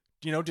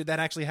 did that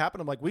actually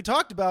happen? I'm like, we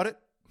talked about it.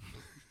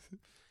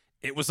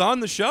 It was on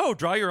the show.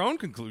 Draw your own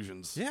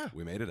conclusions. Yeah.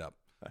 We made it up.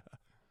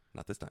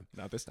 Not this time.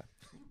 Not this time.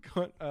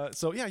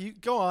 So yeah, you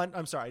go on.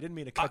 I'm sorry, I didn't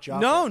mean to cut you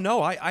off.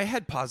 No. I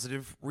had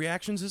positive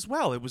reactions as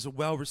well. It was a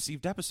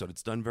well-received episode.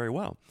 It's done very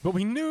well. But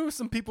we knew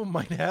some people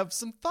might have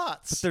some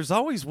thoughts. There's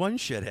always one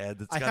shithead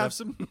that's I got have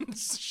some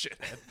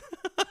shithead.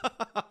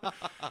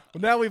 Well,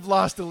 now we've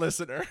lost a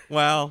listener.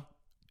 Well,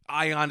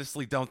 I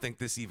honestly don't think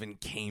this even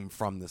came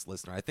from this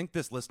listener. I think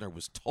this listener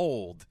was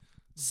told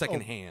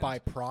secondhand. By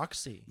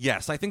proxy.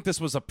 Yes, I think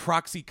this was a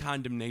proxy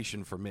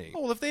condemnation for me.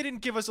 Well, if they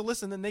didn't give us a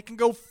listen, then they can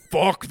go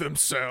fuck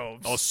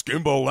themselves. A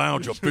Skimbo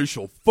Lounge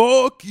official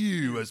fuck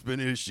you has been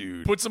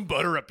issued. Put some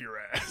butter up your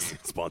ass.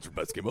 Sponsored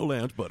by Skimbo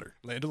Lounge Butter.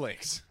 Land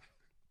O'Lakes.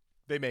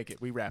 They make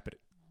it. We wrap it.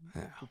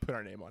 We put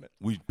our name on it.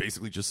 We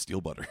basically just steal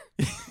butter.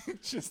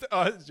 Just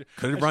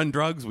Could it run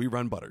drugs? We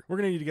run butter. we're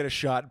gonna need to get a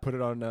shot and put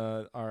it on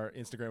our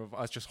Instagram of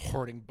us just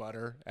hoarding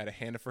butter at a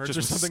Hannaford Just or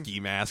with something. ski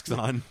masks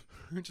on.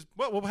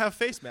 We'll have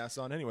face masks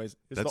on anyways.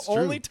 It's That's the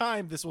true. only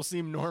time this will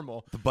seem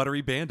normal. The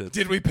buttery bandits.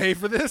 Did we pay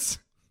for this?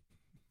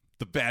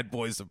 The bad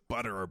boys of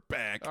butter are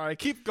back. All right,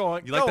 keep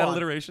going. You like Go that on.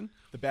 alliteration?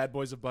 The bad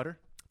boys of butter.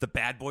 The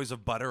bad boys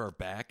of butter are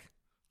back.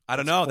 I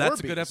don't know.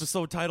 That's a good Orbeez.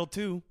 episode title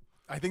too.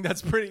 I think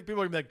that's pretty.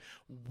 People are gonna be like,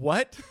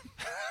 "What?"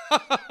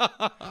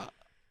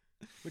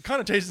 The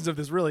connotations of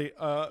this really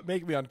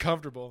make me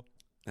uncomfortable.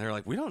 And they're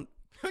like, we don't.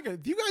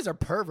 You guys are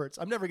perverts.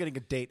 I'm never getting a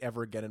date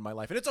ever again in my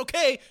life. And it's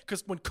okay,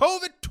 because when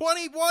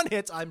COVID-21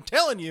 hits, I'm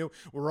telling you,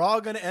 we're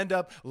all going to end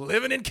up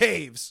living in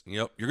caves.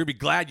 Yep. You're going to be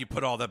glad you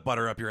put all that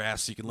butter up your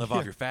ass so you can live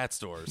off your fat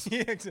stores.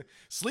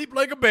 Sleep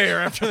like a bear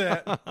after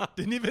that.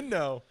 Didn't even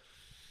know.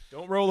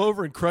 Don't roll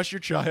over and crush your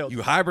child.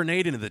 You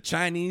hibernate into the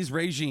Chinese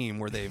regime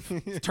where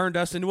they've turned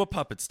us into a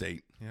puppet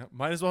state. Yeah,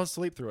 might as well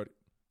sleep through it.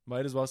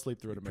 Might as well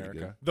sleep through it, America.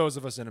 good. Those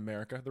of us in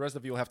America. The rest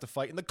of you will have to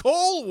fight in the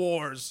Coal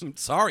Wars.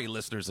 Sorry,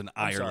 listeners in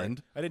I'm sorry.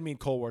 Ireland. I didn't mean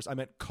Coal Wars. I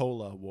meant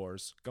Cola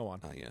Wars. Go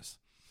on. Ah, yes.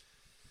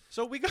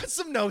 So we got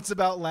some notes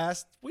about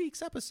last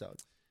week's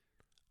episode.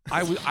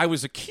 I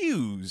was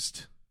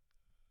accused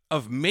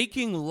of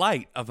making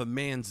light of a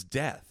man's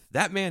death.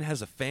 That man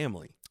has a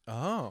family.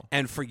 Oh.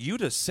 And for you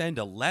to send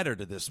a letter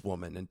to this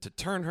woman and to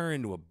turn her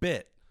into a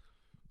bit,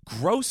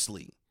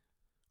 grossly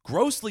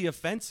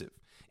offensive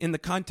in the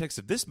context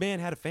of this man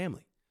had a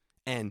family.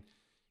 And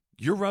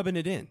you're rubbing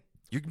it in.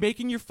 You're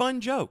making your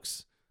fun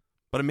jokes.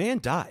 But a man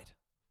died.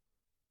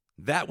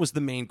 That was the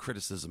main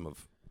criticism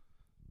of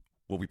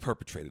what we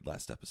perpetrated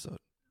last episode.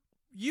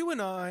 You and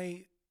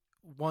I,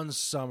 one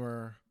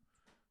summer,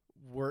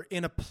 were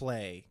in a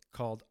play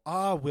called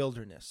Ah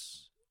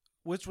Wilderness,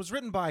 which was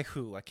written by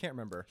who? I can't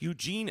remember.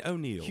 Eugene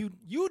O'Neill.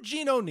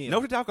 Eugene O'Neill.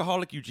 Noted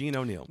alcoholic Eugene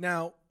O'Neill.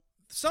 Now,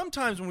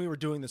 sometimes when we were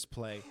doing this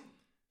play,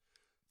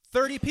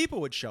 30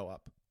 people would show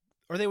up,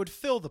 or they would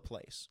fill the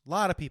place. A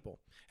lot of people.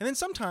 And then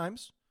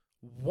sometimes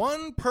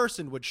one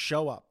person would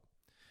show up,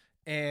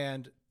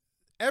 and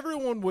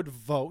everyone would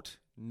vote,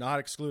 not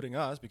excluding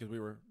us because we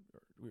were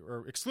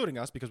excluding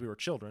us because we were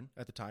children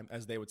at the time,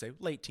 as they would say,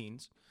 late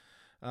teens.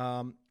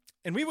 And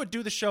we would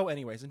do the show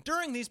anyways. And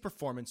during these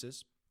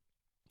performances,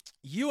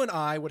 you and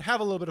I would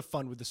have a little bit of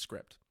fun with the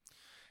script.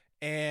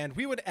 And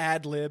we would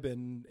ad-lib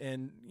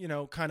and you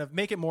know, kind of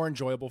make it more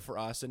enjoyable for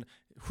us. And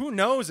who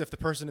knows if the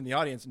person in the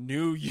audience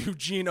knew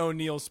Eugene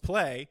O'Neill's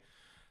play.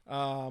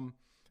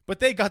 But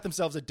they got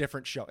themselves a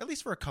different show, at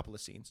least for a couple of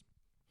scenes.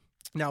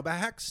 Now,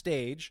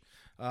 backstage,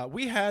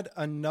 we had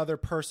another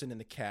person in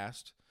the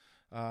cast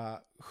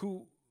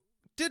who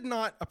did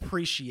not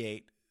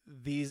appreciate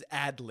these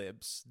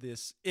ad-libs,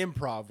 this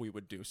improv we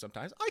would do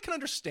sometimes. I can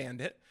understand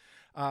it.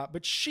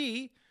 But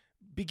she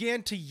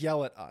began to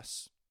yell at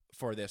us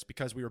for this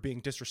because we were being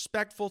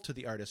disrespectful to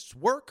the artist's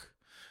work.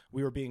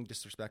 We were being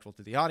disrespectful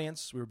to the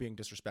audience. We were being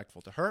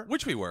disrespectful to her.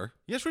 Which we were.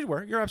 Yes, we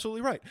were. You're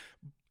absolutely right.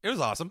 It was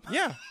awesome.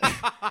 Yeah.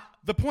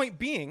 The point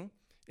being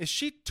is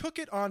she took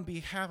it on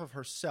behalf of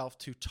herself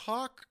to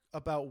talk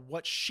about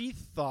what she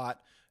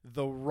thought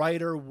the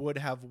writer would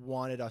have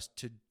wanted us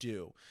to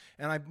do.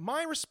 And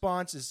my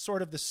response is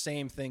sort of the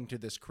same thing to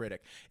this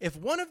critic. If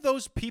one of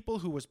those people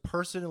who was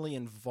personally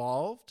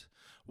involved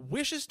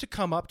wishes to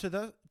come up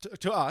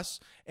to us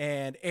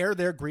and air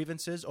their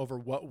grievances over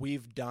what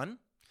we've done,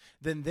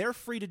 then they're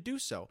free to do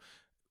so.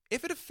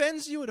 If it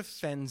offends you, it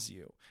offends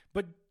you.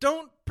 But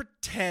don't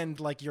pretend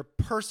like you're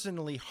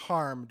personally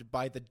harmed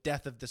by the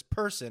death of this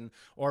person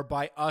or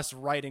by us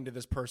writing to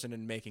this person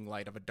and making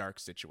light of a dark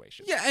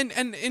situation. Yeah,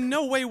 and in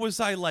no way was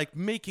I like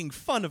making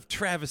fun of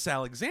Travis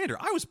Alexander.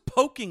 I was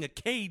poking a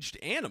caged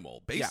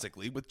animal,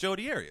 basically, with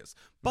Jodi Arias.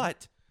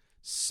 But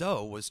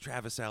so was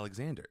Travis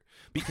Alexander.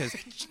 Because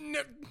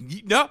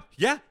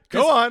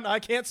Go on, I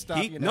can't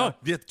stop you now. No,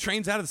 the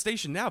train's out of the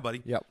station now,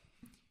 buddy. Yep.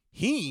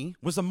 He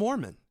was a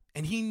Mormon,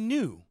 and he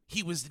knew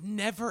he was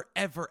never,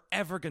 ever,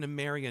 ever going to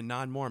marry a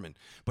non-Mormon,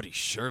 but he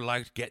sure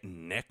liked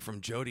getting neck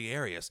from Jodi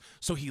Arias.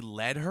 So he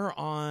led her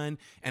on,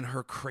 and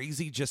her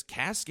crazy just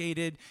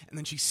cascaded, and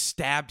then she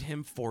stabbed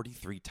him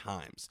 43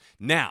 times.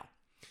 Now,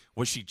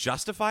 was she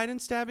justified in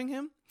stabbing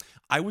him?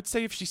 I would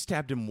say if she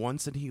stabbed him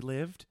once and he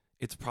lived,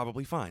 it's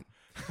probably fine.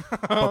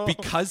 But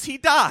because he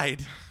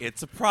died,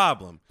 it's a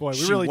problem. Boy, we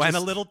she really went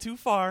just- a little too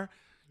far.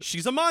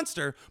 She's a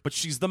monster, but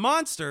she's the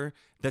monster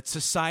that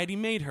society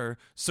made her.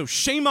 So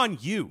shame on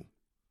you,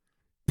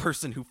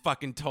 person who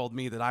fucking told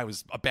me that I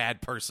was a bad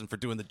person for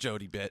doing the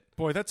Jodi bit.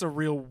 Boy, that's a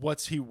real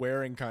what's he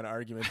wearing kind of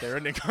argument there,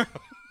 isn't it?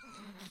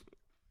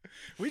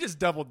 We just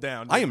doubled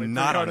down. I didn't we, am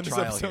not pretty hard on in this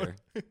trial episode?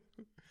 here.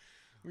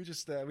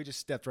 We just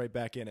stepped right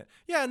back in it.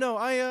 Yeah, no,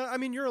 I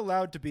mean, you're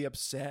allowed to be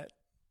upset.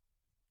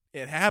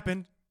 It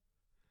happened.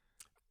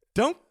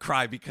 Don't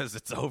cry because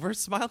it's over.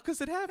 Smile because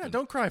it Yeah, happened.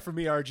 don't cry for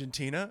me,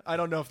 Argentina. I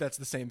don't know if that's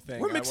the same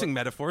thing. We're mixing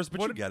metaphors, but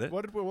you what, get it.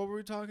 What were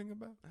we talking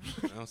about?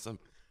 Oh, some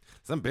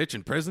bitch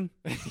in prison.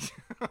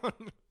 God.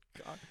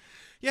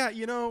 Yeah,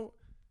 you know,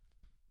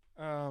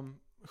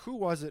 who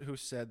was it who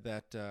said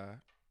that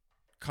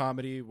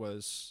comedy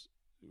was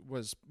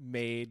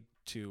made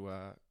to,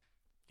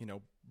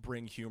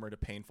 bring humor to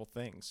painful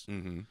things?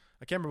 Mm-hmm.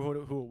 I can't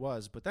remember who it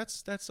was, but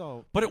that's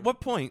all. But at what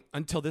point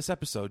until this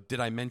episode did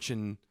I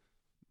mention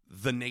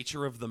the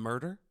nature of the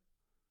murder?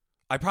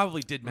 I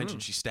probably did mention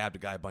she stabbed a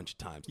guy a bunch of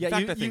times. In Yeah,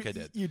 fact, I think I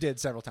did. You did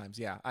several times.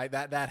 Yeah,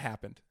 that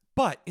happened.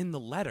 But in the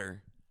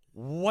letter,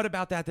 what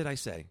about that did I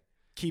say?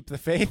 Keep the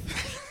faith.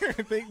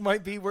 I think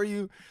might be where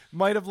you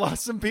might have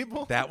lost some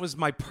people. That was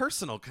my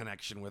personal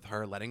connection with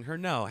her, letting her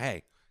know,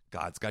 hey,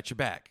 God's got your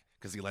back,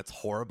 because he lets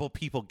horrible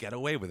people get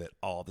away with it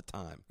all the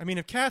time. I mean,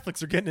 if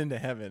Catholics are getting into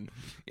heaven,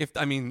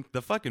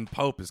 The fucking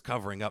Pope is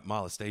covering up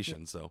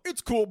molestation, so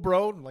it's cool,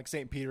 bro. And like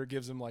St. Peter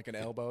gives him like an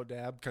elbow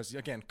dab because,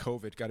 again,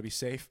 COVID, got to be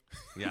safe.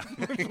 yeah.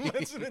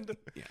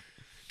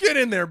 Get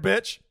in there,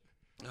 bitch.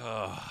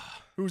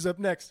 Who's up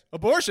next?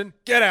 Abortion?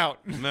 Get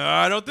out. No,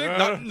 I don't think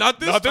not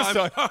this not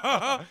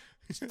time.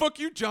 this time. Fuck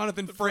you,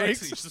 Jonathan Frakes.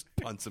 Frakes. He just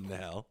punts him to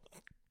hell.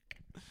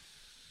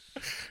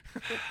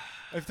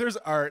 If there's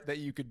art that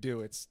you could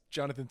do, it's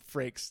Jonathan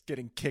Frakes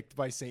getting kicked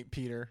by St.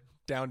 Peter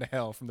down to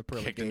hell from the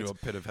pearly Kicked gates. into a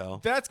pit of hell.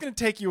 That's going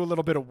to take you a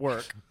little bit of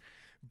work,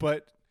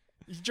 but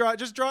you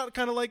just draw it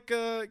kind of like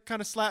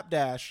kind of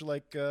slapdash,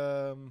 like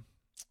The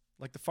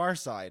Far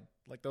Side,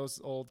 like those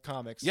old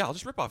comics. Yeah, I'll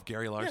just rip off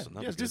Gary Larson.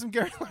 Yeah, do some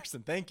Gary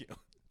Larson. Thank you.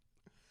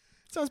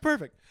 Sounds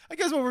perfect. I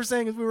guess what we're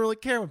saying is we really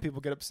care when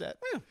people get upset,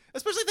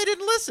 especially if they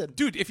didn't listen.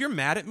 Dude, if you're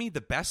mad at me,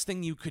 the best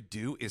thing you could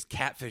do is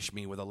catfish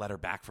me with a letter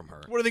back from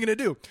her. What are they going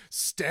to do?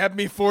 Stab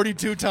me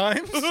 42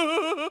 times? Maybe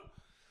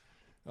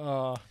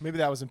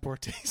that was in poor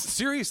taste.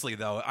 Seriously,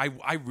 though,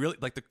 I really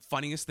like the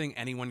funniest thing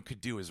anyone could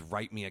do is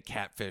write me a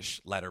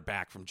catfish letter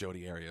back from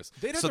Jodi Arias.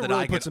 They'd have so to that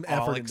really I put get some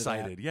all effort into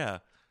excited. that. Yeah.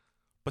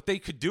 But they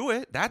could do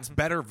it. That's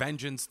better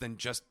vengeance than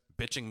just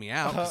bitching me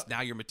out because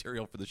now you're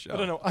material for the show. I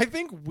don't know. I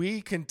think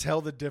we can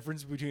tell the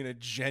difference between a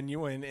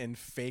genuine and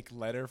fake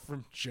letter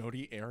from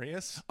Jodi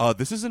Arias.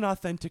 This is an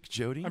authentic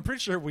Jodi. I'm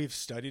pretty sure we've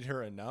studied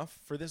her enough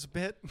for this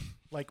bit,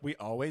 like we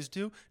always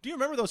do. Do you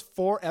remember those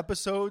 4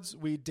 episodes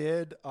we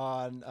did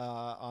on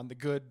the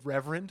Good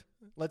Reverend?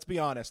 Let's be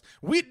honest.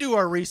 We do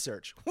our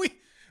research.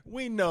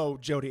 We know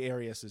Jodi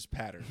Arias'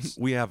 patterns.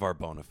 We have our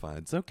bona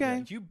fides.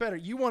 Okay. Yeah,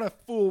 you want to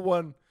fool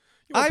one.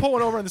 You want to pull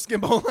one over in the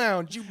Skimbo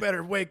Lounge. You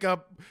better wake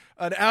up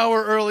an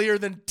hour earlier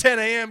than 10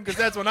 a.m. because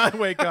that's when I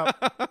wake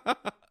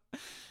up.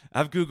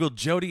 I've Googled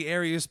Jodi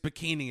Arias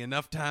bikini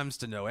enough times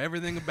to know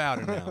everything about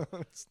her now.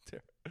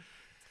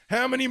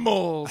 How many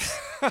moles?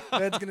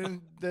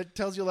 That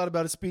tells you a lot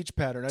about a speech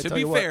pattern. To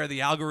be fair,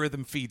 the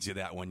algorithm feeds you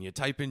that one. You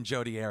type in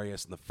Jodi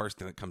Arias, and the first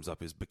thing that comes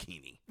up is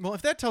bikini. Well,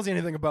 if that tells you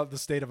anything about the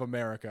state of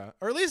America,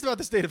 or at least about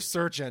the state of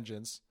search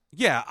engines.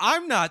 Yeah,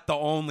 I'm not the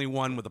only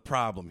one with a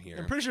problem here.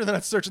 I'm pretty sure they're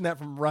not searching that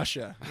from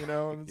Russia.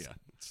 It's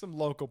some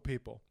local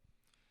people.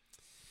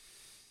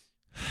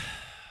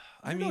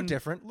 I mean, no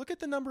different. Look at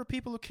the number of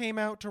people who came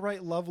out to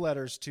write love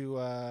letters to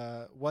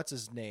what's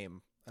his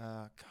name?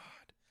 God.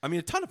 I mean,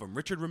 a ton of them.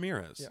 Richard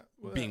Ramirez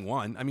being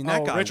one. I mean,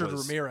 guy Richard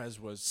was Ramirez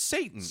was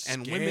Satan, scary.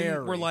 and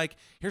women were like,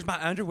 "Here's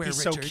my underwear,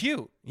 He's Richard." so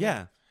cute.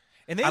 Yeah.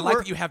 And I like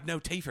that you have no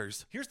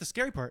tafers. Here's the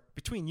scary part.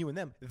 Between you and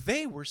them,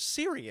 they were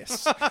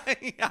serious.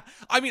 Yeah.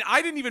 I mean,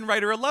 I didn't even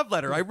write her a love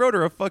letter. I wrote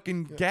her a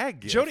fucking gag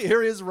gift. Jodi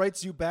Arias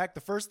writes you back.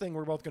 The first thing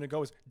we're both going to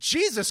go is,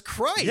 Jesus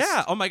Christ.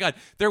 Yeah. Oh, my God.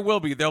 There'll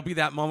be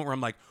that moment where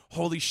I'm like,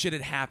 holy shit,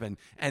 it happened.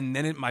 And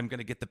then I'm going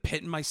to get the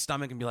pit in my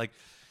stomach and be like,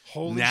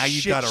 holy now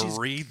shit, you got she's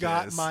to read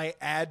got this. my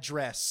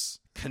address.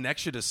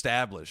 Connection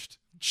established.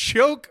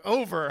 Choke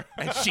over.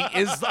 And she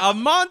is a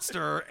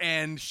monster,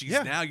 and she's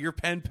now your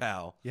pen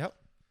pal. Yep.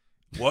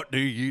 What do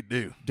you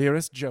do?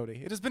 Dearest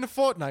Jodi, it has been a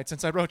fortnight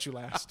since I wrote you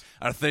last.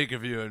 I think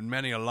of you in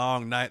many a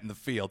long night in the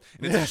field.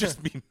 And it's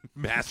just me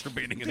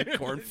masturbating in a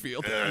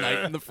cornfield at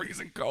night in the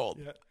freezing cold.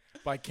 Yeah.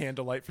 By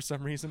candlelight for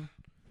some reason.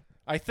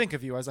 I think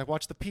of you as I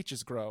watch the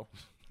peaches grow.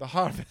 The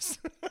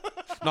harvest.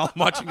 And all I'm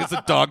watching is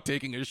a dog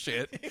taking a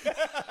shit.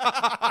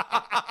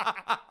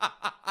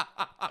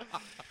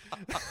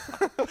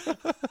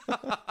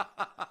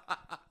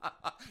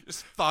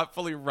 Just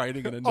thoughtfully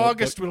writing in a notebook.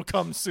 August will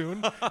come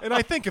soon, and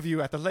I think of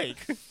you at the lake.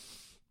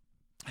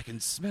 I can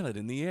smell it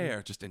in the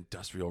air. Just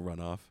industrial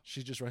runoff.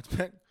 She just writes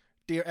back,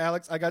 Dear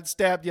Alex, I got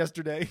stabbed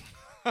yesterday.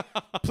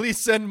 Please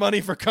send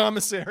money for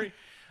commissary.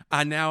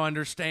 I now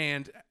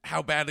understand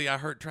how badly I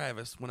hurt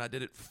Travis when I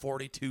did it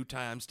 42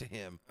 times to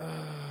him.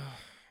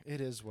 It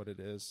is what it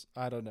is.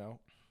 I don't know.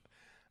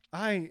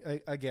 I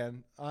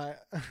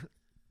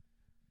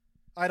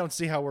don't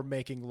see how we're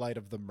making light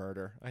of the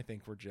murder. I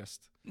think we're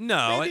just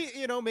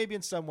maybe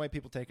in some way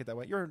people take it that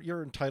way.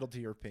 You're entitled to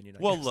your opinion.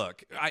 I guess.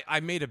 Look, I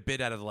made a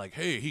bit out of like,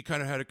 hey, he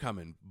kind of had it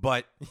coming,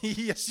 but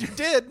yes, you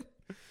did.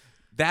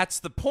 That's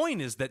the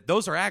point. Is that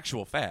those are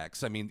actual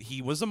facts. I mean,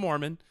 he was a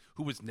Mormon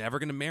who was never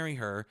going to marry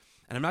her,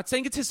 and I'm not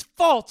saying it's his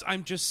fault.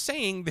 I'm just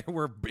saying there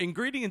were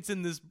ingredients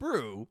in this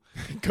brew.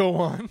 Go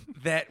on.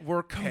 That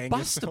were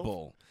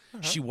combustible.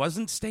 She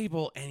wasn't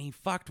stable, and he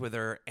fucked with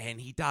her, and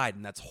he died,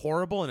 and that's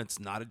horrible, and it's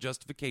not a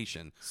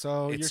justification.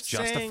 So it's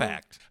you're just saying, a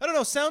fact. I don't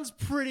know. Sounds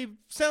pretty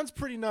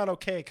not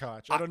okay,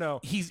 Koch. I don't know.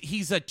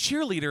 He's a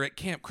cheerleader at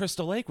Camp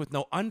Crystal Lake with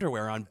no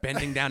underwear on,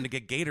 bending down to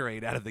get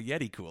Gatorade out of the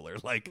Yeti cooler.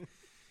 Like,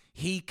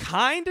 he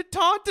kind of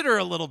taunted her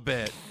a little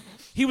bit.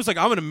 He was like,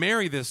 I'm going to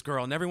marry this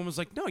girl, and everyone was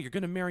like, no, you're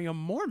going to marry a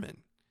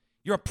Mormon.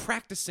 You're a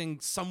practicing,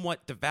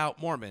 somewhat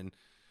devout Mormon,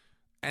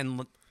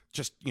 and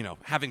just,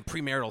 having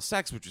premarital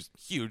sex, which is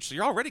huge. So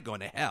you're already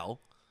going to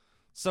hell.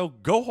 So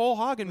go whole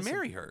hog and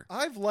marry her.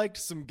 I've liked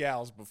some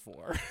gals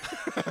before.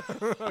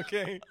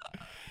 Okay.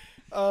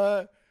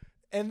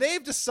 And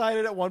they've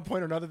decided at one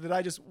point or another that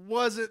I just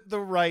wasn't the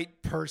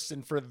right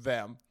person for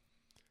them.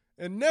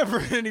 And never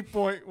at any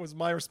point was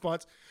my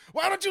response,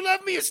 "Why don't you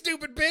love me, you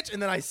stupid bitch?"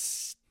 And then I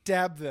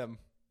stabbed them.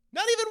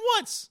 Not even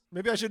once.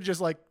 Maybe I should have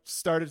just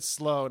started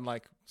slow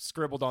and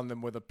scribbled on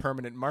them with a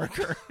permanent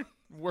marker.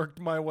 Worked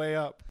my way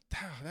up.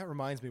 That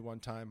reminds me one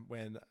time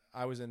when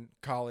I was in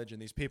college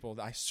and these people,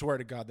 I swear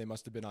to God, they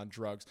must have been on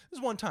drugs. This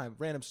is one time,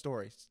 random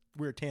story,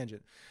 weird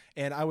tangent.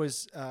 And I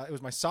was, it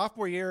was my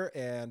sophomore year,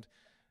 and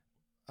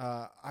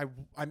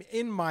I'm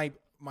in my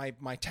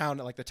town,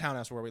 the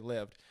townhouse where we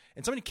lived.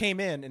 And somebody came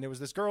in, and it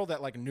was this girl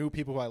that knew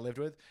people who I lived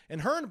with,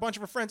 and her and a bunch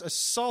of her friends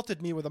assaulted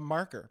me with a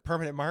marker,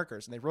 permanent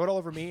markers, and they wrote all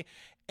over me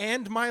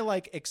and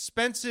my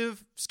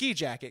expensive ski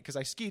jacket, because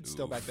I skied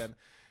still back then.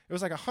 It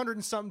was $100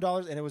 and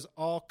something, and it was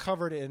all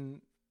covered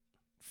in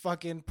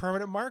fucking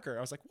permanent marker.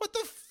 I was like, "What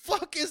the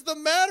fuck is the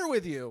matter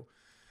with you?"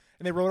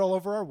 And they wrote all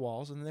over our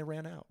walls, and then they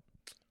ran out.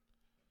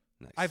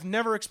 Nice. I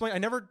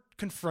never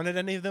confronted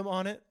any of them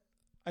on it.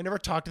 I never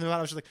talked to them about it.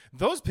 I was just like,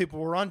 those people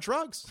were on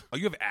drugs. Oh,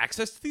 you have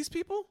access to these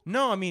people?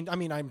 No, I mean,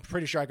 I'm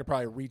pretty sure I could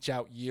probably reach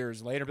out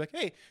years later and be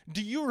like, "Hey,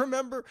 do you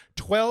remember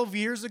 12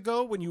 years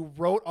ago when you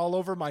wrote all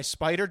over my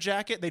spider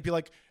jacket?" They'd be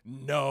like,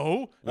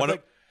 "No."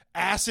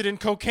 Acid and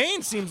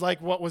cocaine seems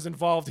like what was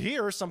involved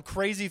here. Some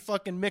crazy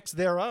fucking mix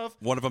thereof.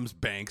 One of them's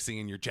Banksy,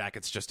 and your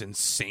jacket's just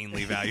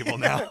insanely valuable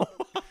now.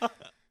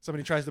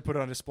 Somebody tries to put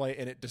it on display,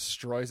 and it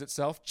destroys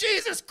itself.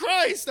 Jesus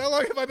Christ! How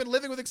long have I been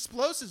living with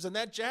explosives in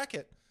that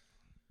jacket?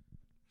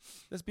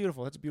 That's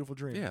beautiful. That's a beautiful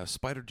dream. Yeah,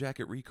 spider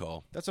jacket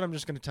recall. That's what I'm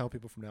just going to tell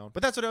people from now on.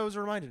 But that's what I was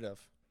reminded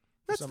of.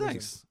 That's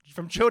nice.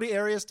 From Jodi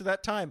Arias to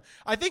that time.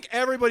 I think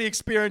everybody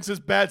experiences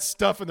bad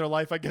stuff in their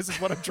life, I guess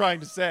is what I'm trying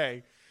to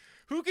say.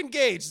 Who can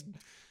gauge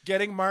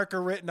getting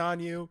marker written on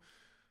you,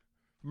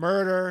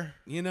 murder?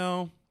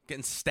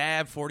 Getting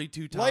stabbed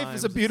 42 times. Life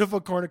is a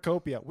beautiful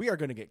cornucopia. We are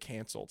going to get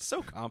canceled.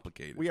 So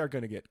complicated. We are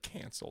going to get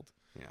canceled.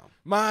 Yeah.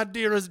 My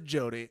dearest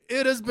Jodi,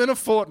 it has been a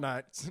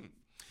fortnight.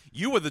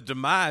 You were the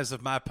demise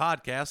of my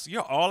podcast.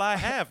 You're all I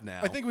have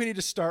now. I think we need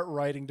to start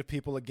writing to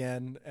people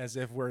again as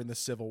if we're in the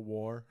Civil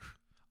War.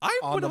 I'm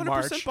on the 100%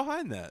 march.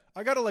 behind that.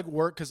 I got to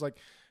work because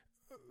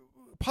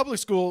public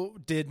school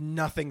did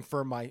nothing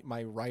for my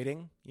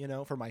writing,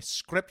 for my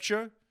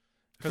scripture.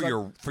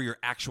 For your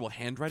actual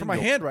handwriting? For my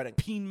handwriting.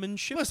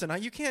 Penmanship? Listen,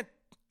 you can't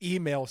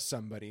email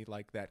somebody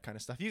like that kind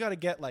of stuff. You got to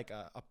get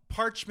a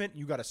parchment.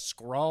 You got to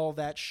scrawl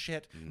that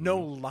shit. No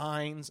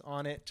lines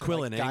on it to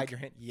Quill and guide ink. your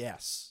hand.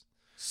 Yes.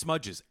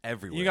 Smudges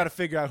everywhere. You got to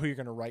figure out who you're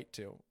going to write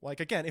to.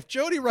 Again, if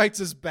Jodi writes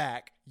us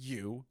back,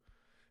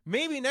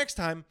 maybe next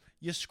time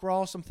you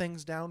scrawl some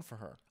things down for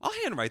her. I'll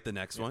handwrite the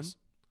next one.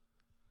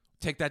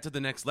 Take that to the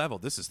next level.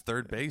 This is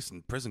third base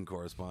in prison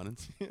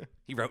correspondence.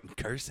 He wrote in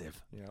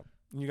cursive. Yeah.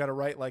 You got to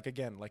write like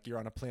you're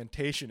on a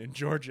plantation in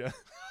Georgia.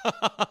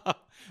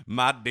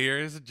 My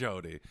dearest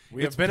Jodi,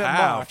 we it's have been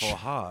powerful at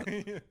hot.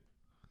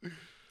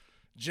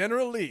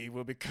 General Lee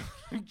will be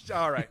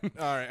all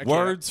right.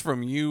 Words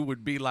from you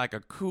would be like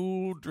a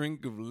cool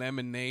drink of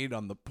lemonade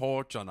on the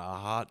porch on a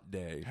hot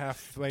day.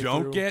 Halfway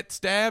Don't through, get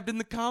stabbed in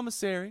the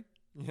commissary.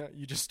 Yeah,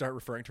 you just start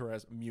referring to her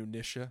as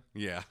Munitia.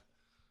 Yeah.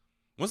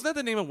 Wasn't that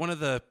the name of one of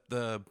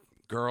the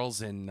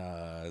girls in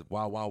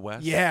Wild Wild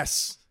West?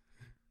 Yes.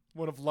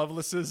 One of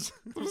Lovelace's.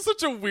 It was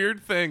such a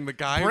weird thing. The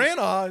guy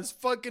Branagh is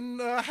fucking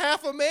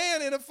half a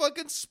man in a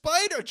fucking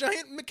spider,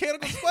 giant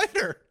mechanical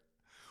spider.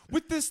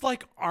 With this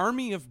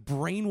army of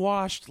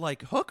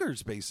brainwashed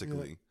hookers,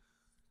 basically. Yeah.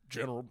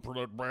 General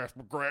Brass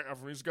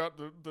McGrath. He's got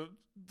the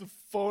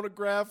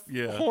phonograph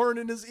horn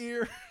in his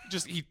ear.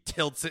 Just he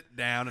tilts it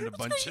down and a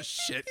bunch of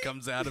shit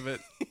comes out of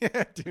it.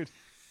 Yeah, dude.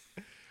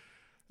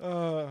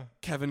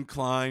 Kevin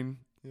Kline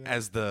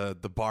as the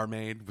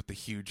barmaid with the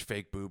huge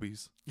fake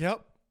boobies.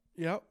 Yep.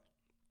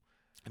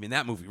 I mean,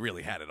 that movie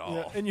really had it all.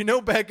 Yeah.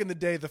 And back in the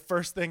day, the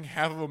first thing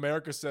half of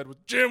America said was,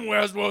 "Jim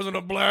West wasn't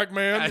a black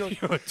man."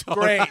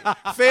 Great.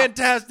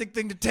 Fantastic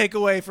thing to take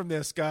away from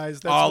this, guys.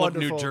 That's all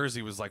wonderful. of New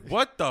Jersey was like,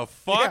 what the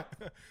fuck?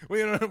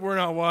 Yeah. We're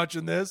not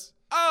watching this.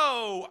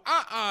 Oh,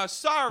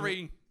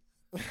 sorry.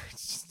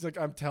 It's just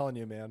I'm telling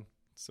you, man.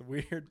 It's a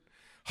weird.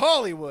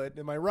 Hollywood,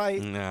 am I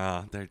right?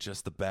 Nah, they're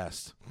just the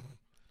best.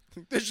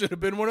 This should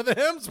have been one of the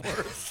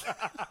Hemsworths.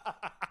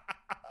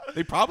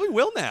 They probably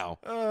will now.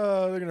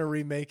 They're going to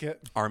remake it.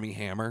 Army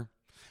Hammer.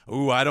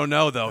 Ooh, I don't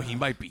know, though. He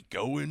might be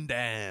going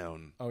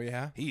down. Oh,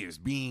 yeah? He is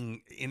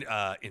being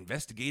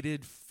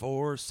investigated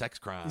for sex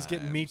crimes. He's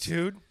getting Me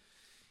Too'd?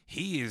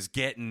 He is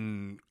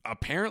getting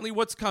apparently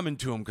what's coming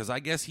to him, because I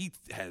guess he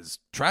has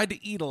tried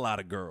to eat a lot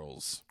of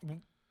girls.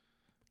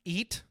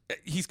 Eat?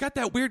 He's got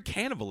that weird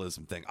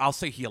cannibalism thing. I'll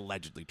say he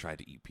allegedly tried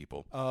to eat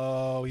people.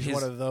 Oh, he's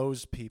one of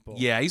those people.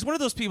 Yeah, he's one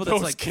of those people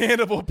that's those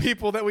cannibal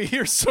people that we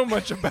hear so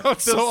much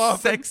about so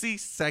often.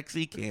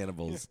 Sexy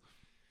cannibals.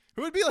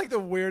 Who would be the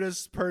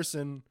weirdest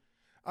person?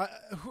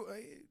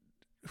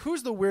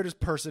 who's the weirdest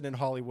person in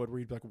Hollywood where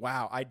you'd be like,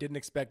 wow, I didn't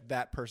expect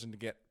that person to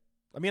get.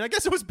 I mean, I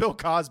guess it was Bill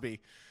Cosby.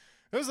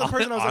 It was the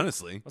person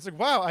honestly. I was like,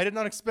 wow, I did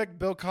not expect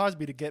Bill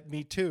Cosby to get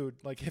Me Too,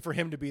 like for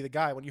him to be the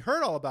guy. When you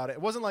heard all about it,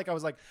 it wasn't like I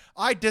was like,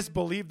 I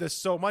disbelieve this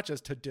so much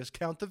as to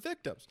discount the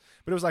victims.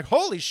 But it was like,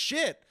 holy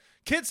shit,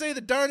 kids say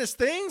the darndest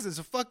things is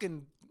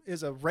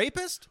a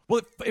rapist?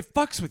 Well, it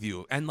fucks with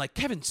you. And like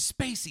Kevin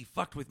Spacey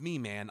fucked with me,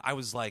 man. I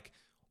was like,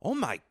 oh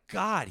my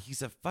God,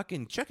 he's a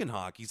fucking chicken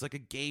hawk. He's like a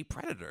gay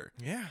predator.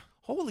 Yeah.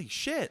 Holy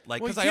shit.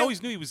 Like, Well, because I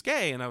always knew he was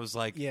gay, and I was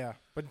like, Yeah.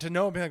 But to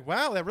know and be like,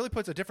 wow, that really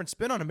puts a different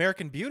spin on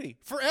American Beauty.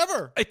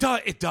 Forever. It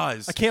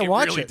does. I can't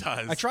watch really it.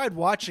 Does. I tried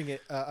watching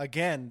it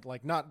again,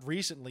 like not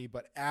recently,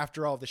 but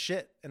after all the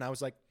shit. And I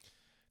was like,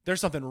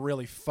 there's something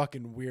really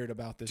fucking weird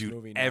about this Dude,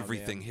 movie now,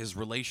 everything. man. His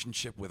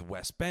relationship with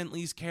Wes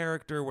Bentley's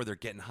character, where they're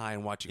getting high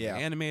and watching Yeah.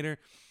 the animator.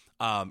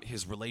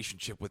 His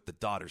relationship with the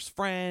daughter's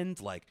friend.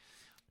 Like,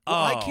 Well,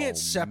 oh, I can't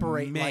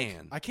separate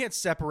man. I can't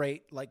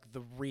separate like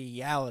the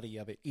reality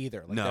of it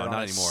either. Like No, they're not on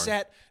a anymore.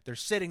 set, they're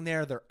sitting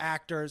there, they're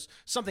actors.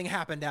 Something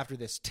happened after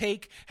this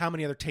take. How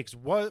many other takes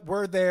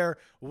were there?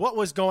 What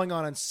was going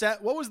on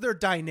set? What was their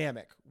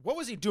dynamic? What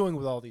was he doing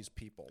with all these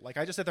people? Like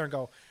I just sit there and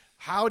go,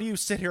 how do you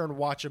sit here and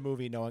watch a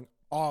movie knowing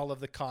all of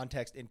the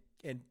context and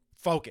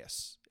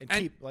focus and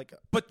keep like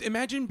But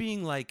imagine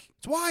being like,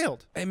 it's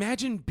wild.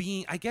 imagine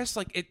being, I guess,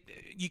 like it.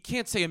 You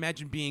can't say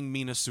imagine being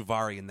Mina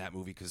Suvari in that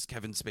movie because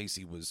Kevin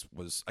Spacey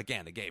was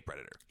again a gay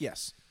predator.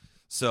 Yes.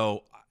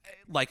 So,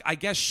 like, I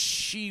guess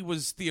she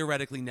was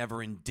theoretically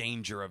never in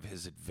danger of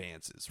his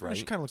advances, right?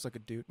 She kind of looks like a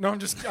dude. No,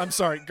 I'm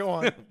sorry. Go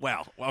on.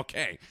 Well,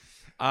 okay.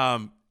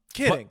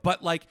 Kidding.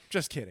 But like,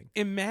 Just kidding.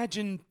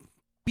 imagine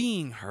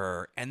being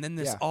her, and then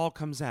this Yeah. all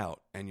comes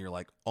out, and you're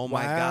like, oh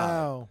my God.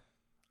 Wow.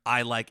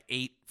 I like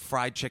ate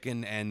fried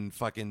chicken and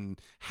fucking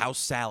house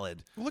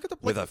salad Look at the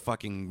with a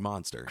fucking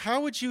monster. How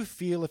would you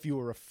feel if you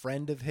were a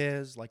friend of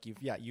his? Like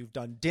you've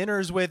done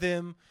dinners with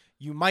him.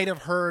 You might have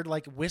heard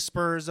like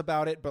whispers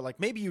about it, but like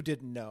maybe you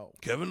didn't know.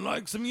 Kevin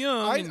likes him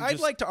young. I'd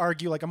like to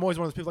argue, like I'm always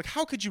one of those people, like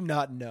how could you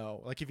not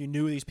know? Like if you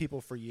knew these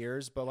people for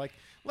years, but like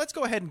let's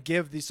go ahead and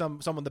give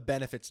someone the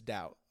benefits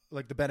doubt,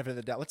 like the benefit of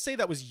the doubt. Let's say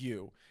that was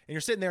you, and you're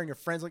sitting there, and your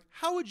friends like,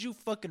 how would you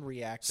fucking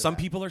react? To Some that?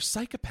 people are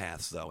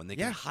psychopaths though, and they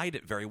Yeah. can hide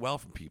it very well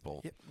from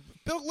people. Yeah.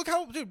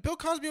 Bill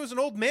Cosby was an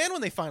old man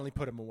when they finally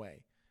put him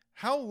away.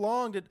 How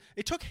long did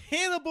it took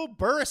Hannibal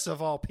Buress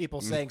of all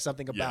people saying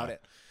something about Yeah.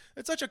 it?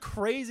 It's such a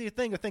crazy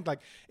thing to think. Like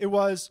it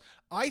was.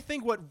 I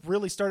think what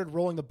really started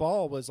rolling the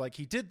ball was like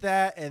he did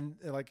that, and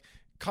like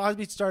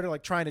Cosby started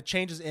like trying to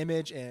change his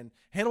image, and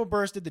Hannibal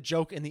Buress did the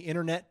joke, and the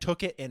internet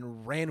took it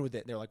and ran with it.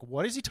 And they're like,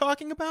 "What is he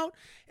talking about?"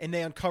 And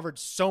they uncovered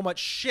so much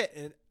shit,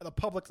 and the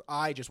public's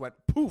eye just went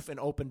poof and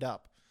opened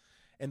up,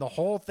 and the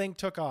whole thing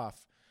took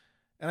off.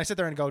 And I sit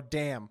there and go,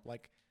 "Damn!"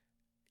 Like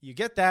you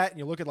get that, and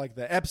you look at like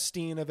the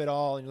Epstein of it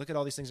all, and you look at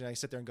all these things, and I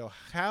sit there and go,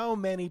 how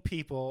many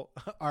people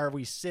are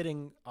we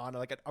sitting on?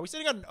 Like, are we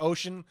sitting on an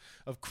ocean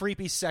of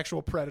creepy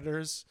sexual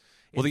predators?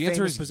 Well, the in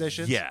answer famous is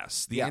positions?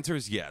 yes. The Yeah. answer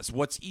is yes.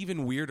 What's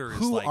even weirder is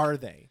Who like, are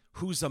they?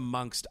 who's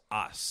amongst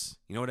us?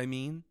 You know what I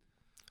mean?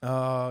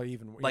 Oh,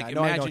 even Like I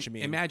know what you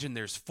mean. imagine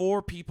there's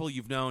four people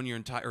you've known your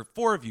entire, or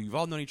four of you, you've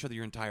all known each other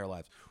your entire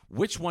lives.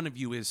 Which one of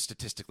you is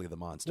statistically the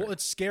monster? Well,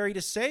 it's scary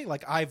to say.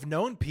 Like I've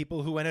known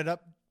people who ended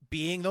up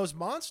being those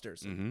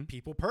monsters. Mm-hmm.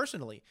 People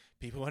personally.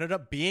 People who ended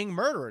up being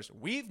murderers.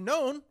 We've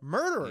known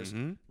murderers.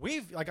 Mm-hmm.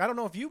 We've like I don't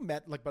know if you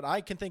met like, but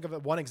I can think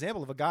of one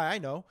example of a guy I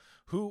know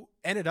who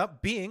ended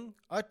up being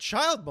a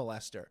child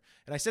molester.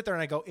 And I sit there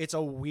and I go, it's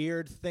a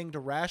weird thing to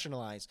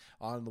rationalize.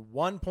 On the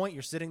one point,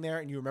 you're sitting there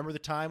and you remember the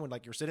time when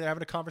like you're sitting there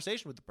having a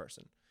conversation with the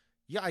person.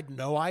 Yeah, I had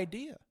no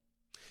idea.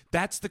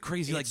 That's the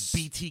crazy, like It's-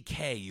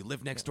 BTK. You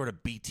live next door to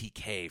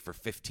BTK for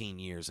 15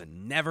 years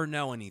and never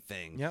know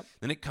anything. Yep.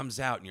 Then it comes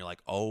out and you're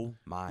like, oh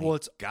my Well,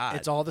 it's God.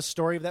 It's all the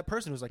story of that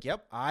person who's like,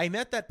 "Yep, I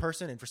met that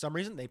person, and for some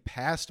reason they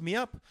passed me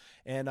up,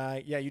 and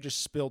you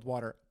just spilled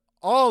water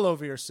all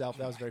over yourself."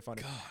 That was very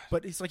funny.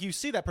 But it's like you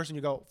see that person,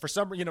 you go, for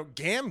some,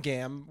 Gam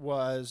Gam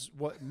was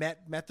what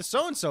met the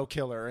so and so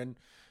killer, and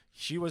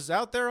she was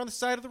out there on the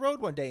side of the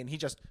road one day, and he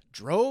just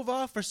drove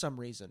off for some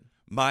reason.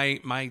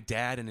 My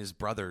dad and his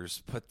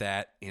brothers put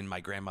that in my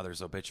grandmother's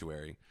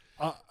obituary.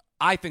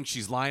 I think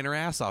she's lying her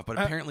ass off, but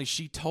apparently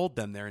she told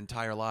them their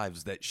entire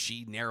lives that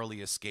she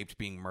narrowly escaped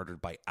being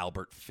murdered by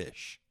Albert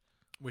Fish.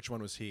 Which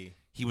one was he?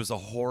 He was a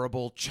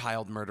horrible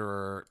child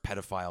murderer,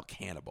 pedophile,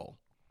 cannibal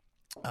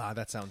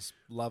That sounds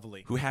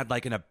lovely. who had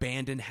like an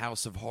abandoned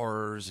house of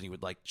horrors, and he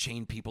would like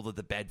chain people to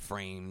the bed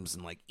frames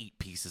and like eat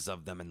pieces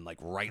of them and like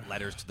write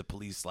letters to the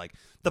police like,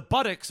 the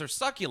buttocks are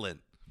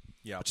succulent.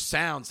 Yeah. Which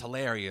sounds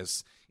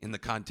hilarious in the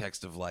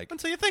context of like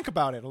Until you think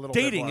about it a little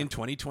dating bit more. in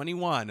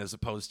 2021 as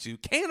opposed to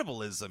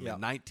cannibalism Yeah.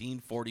 in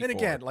 1944. And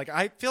again, like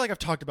I feel like I've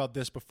talked about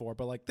this before,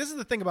 but like this is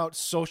the thing about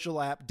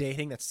social app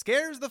dating that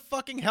scares the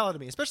fucking hell out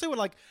of me, especially when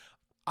like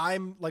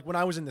I'm like when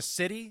I was in the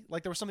city,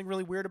 like there was something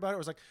really weird about it. It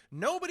was like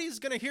nobody's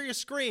gonna hear you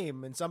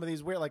scream, and some of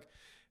these weird like.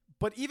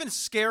 But even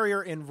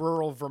scarier in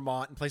rural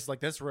Vermont and places like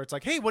this, where it's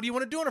like, hey, what do you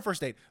want to do on a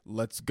first date?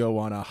 Let's go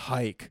on a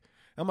hike.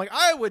 I'm like,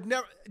 I would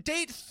never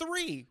date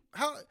 3.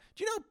 How do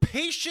you know how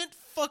patient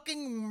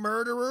fucking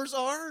murderers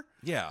are?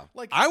 Yeah.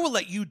 Like, I will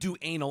let you do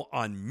anal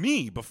on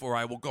me before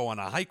I will go on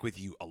a hike with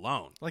you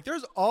alone. Like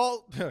there's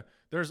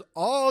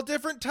all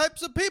different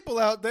types of people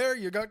out there.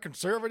 You got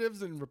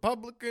conservatives and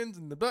Republicans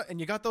and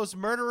you got those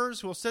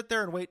murderers who will sit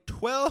there and wait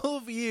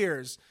 12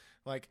 years,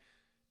 like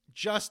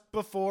just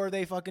before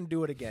they fucking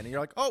do it again. And you're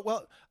like, oh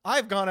well,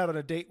 I've gone out on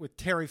a date with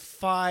Terry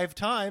 5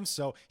 times,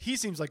 so he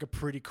seems like a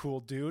pretty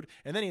cool dude.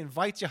 And then he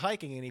invites you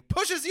hiking and he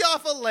pushes you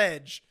off a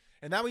ledge,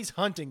 and now he's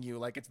hunting you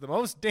like it's the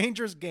most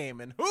dangerous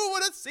game. And who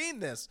would have seen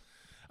this?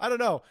 I don't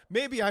know.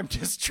 Maybe I'm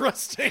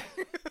distrusting.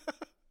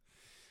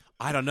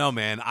 I don't know,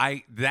 man.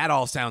 That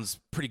all sounds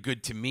pretty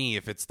good to me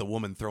if it's the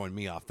woman throwing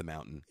me off the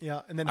mountain.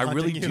 Yeah, and then I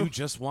really hunting you. do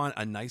just want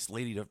a nice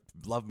lady to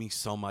love me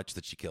so much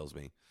that she kills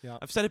me. Yeah.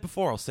 I've said it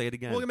before. I'll say it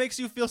again. Well, it makes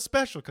you feel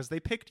special because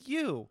they picked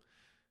you.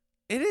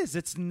 It is.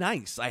 It's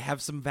nice. I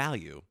have some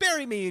value.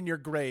 Bury me in your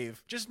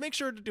grave. Just make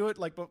sure to do it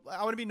like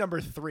I want to be number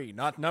 3,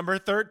 not number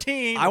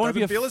 13. I want to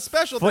be feel as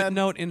special then.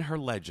 footnote in her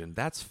legend.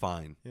 That's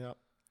fine. Yeah.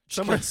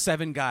 She killed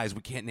 7 guys.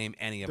 We can't name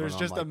any of them. There's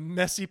just a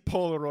messy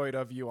Polaroid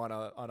of you on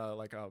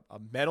a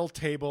metal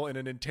table in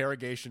an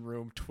interrogation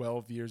room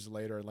 12 years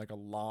later in like a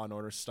Law and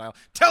Order style.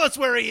 Tell us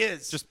where he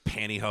is. just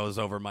pantyhose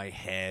over my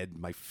head.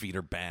 My feet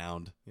are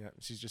bound. Yeah,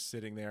 she's just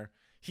sitting there.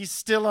 He's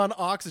still on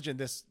oxygen.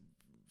 This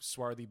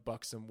swarthy,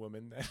 buxom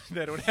woman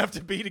that would have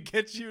to be to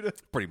get you to.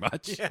 Pretty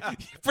much. Yeah.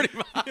 Pretty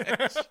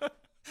much.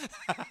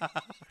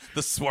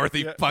 The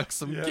swarthy,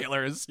 buxom Yeah.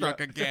 killer has struck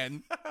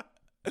again.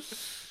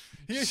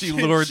 She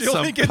lured she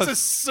only some gets a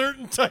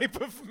certain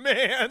type of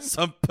man.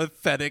 Some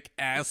pathetic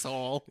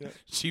asshole. Yeah.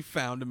 She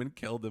found him and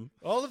killed him.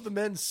 All of the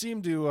men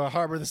seem to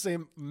harbor the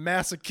same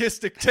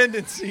masochistic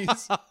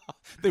tendencies.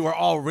 They were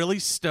all really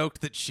stoked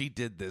that she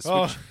did this,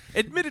 Oh. which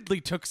admittedly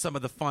took some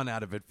of the fun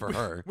out of it for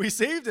her. We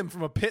saved him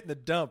from a pit in the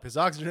dump. His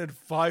oxygen had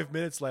 5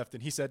 minutes left,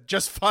 and he said,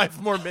 just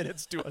 5 more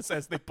minutes to us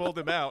as they pulled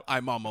him out.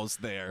 I'm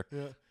almost there.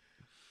 Yeah.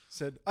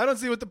 Said, I don't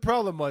see what the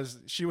problem was.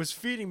 She was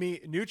feeding me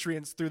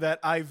nutrients through that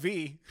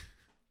IV.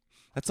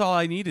 That's all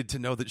I needed to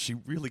know that she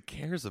really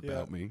cares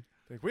about me.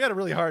 Like, we had a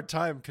really hard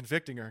time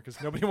convicting her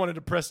because nobody wanted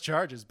to press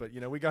charges, but,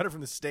 we got her from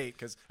the state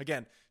because,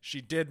 again,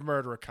 she did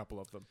murder a couple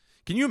of them.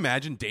 Can you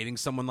imagine dating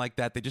someone like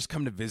that? They just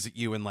come to visit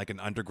you in like an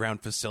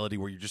underground facility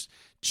where you're just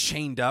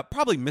chained up,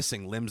 probably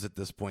missing limbs at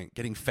this point,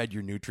 getting fed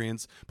your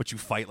nutrients, but you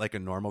fight like a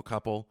normal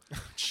couple.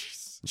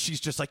 Jeez. She's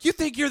just like, you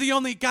think you're the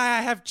only guy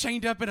I have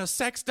chained up in a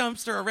sex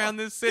dumpster around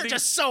this city? You're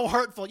just so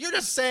hurtful. You're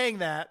just saying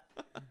that.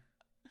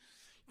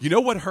 You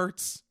know what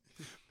hurts?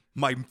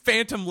 My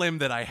phantom limb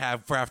that I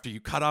have for after you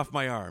cut off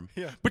my arm.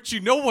 Yeah. But you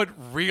know what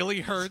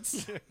really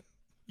hurts?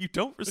 You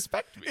don't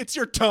respect me. It's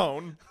your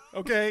tone,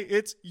 okay?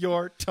 It's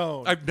your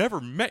tone. I've never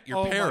met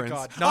your parents. My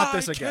God. Not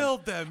this again. I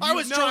killed them. I You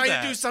was know trying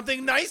that. to do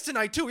something nice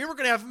tonight, too. We were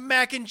going to have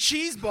mac and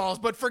cheese balls,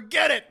 but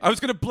forget it. I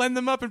was going to blend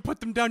them up and put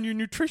them down your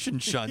nutrition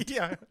shunt.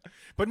 Yeah.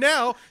 But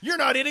now you're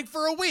not eating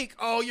for a week.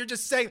 Oh, you're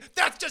just saying,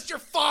 that's just your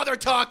father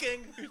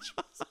talking.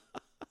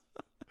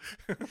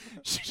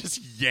 She just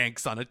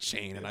yanks on a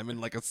chain, and I'm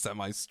in like a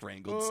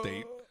semi-strangled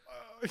state.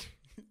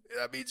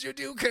 That means you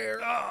do care.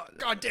 Oh,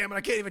 God damn it.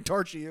 I can't even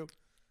torture you.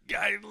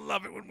 I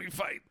love it when we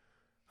fight.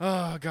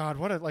 Oh, God.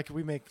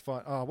 We make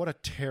fun. Oh, what a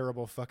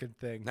terrible fucking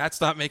thing.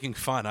 That's not making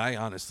fun. I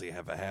honestly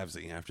have a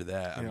halvesy after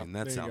that. I Yeah, mean,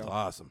 that there you sounds go.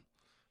 awesome.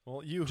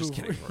 Well, Just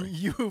kidding, Rory.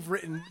 you've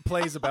written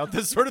plays about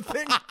this sort of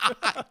thing.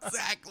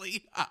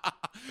 Exactly.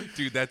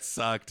 Dude, that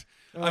sucked.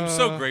 I'm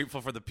so grateful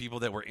for the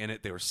people that were in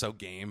it. They were so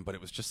game, but it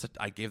was just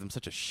I gave them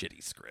such a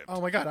shitty script. Oh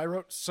my God, I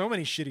wrote so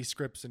many shitty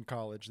scripts in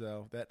college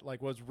though that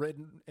like was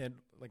written and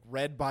like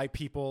read by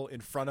people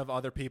in front of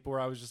other people where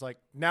I was just like,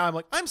 now I'm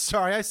like, I'm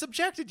sorry I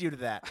subjected you to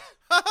that.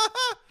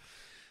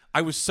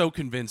 I was so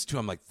convinced too.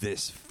 I'm like,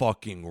 this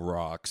fucking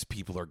rocks.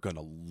 People are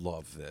gonna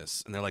love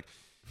this, and they're like,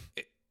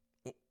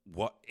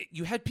 what?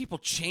 You had people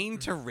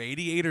chained to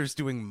radiators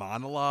doing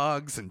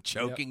monologues and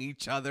choking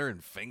each other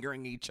and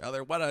fingering each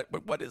other.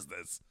 What is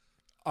this?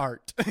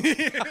 Art.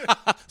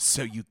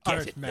 So you get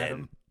Art, it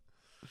madam.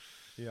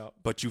 then. Yeah.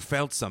 But you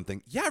felt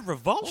something. Yeah,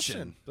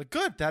 revulsion. But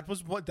good.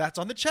 That's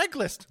on the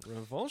checklist.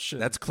 Revulsion.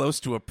 That's close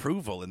to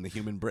approval in the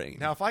human brain.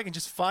 now if I can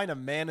just find a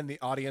man in the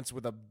audience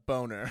with a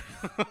boner.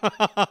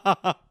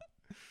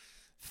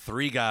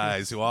 3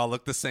 guys who all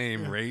look the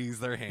same raise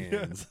their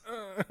hands.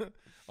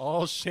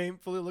 All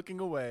shamefully looking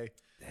away.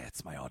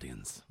 That's my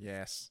audience.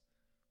 Yes.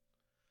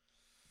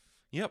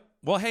 Yep.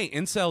 Well, hey,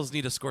 incels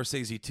need a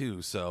Scorsese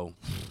too, so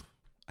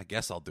I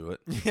guess I'll do it.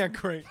 Yeah,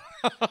 great.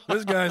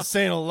 This guy's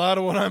saying a lot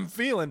of what I'm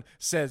feeling,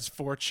 says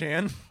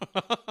 4chan.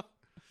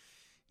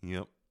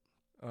 Yep.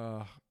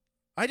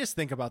 I just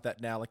think about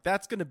that now. Like,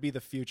 that's going to be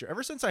the future.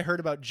 Ever since I heard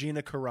about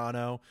Gina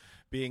Carano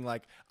being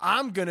like,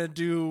 I'm going to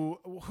do...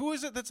 Who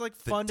is it that's like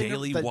funding...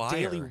 Daily The Wire.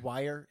 Daily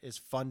Wire is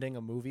funding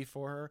a movie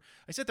for her.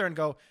 I sit there and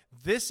go,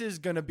 this is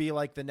going to be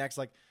like the next...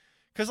 like,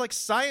 because like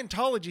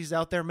Scientology's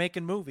out there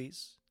making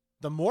movies.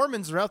 The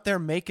Mormons are out there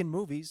making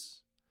movies.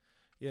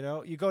 You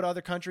know, you go to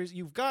other countries,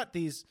 you've got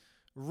these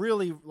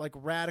really like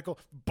radical...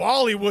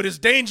 Bollywood is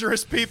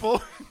dangerous,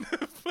 people.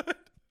 But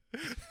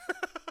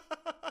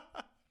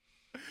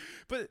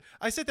But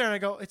I sit there and I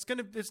go,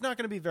 it's not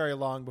gonna be very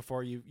long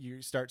before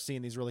you start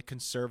seeing these really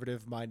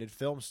conservative minded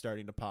films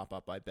starting to pop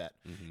up. I bet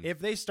if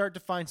they start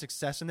to find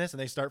success in this and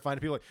they start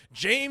finding people like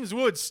James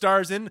Woods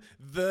stars in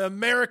The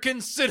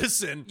American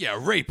Citizen, Yeah,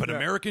 rape, an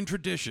American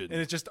tradition. and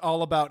it's just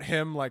all about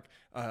him, like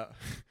a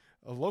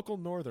local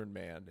northern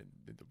man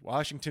in the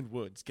Washington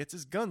woods gets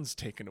his guns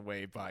taken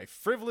away by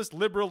frivolous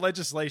liberal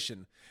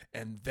legislation,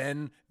 and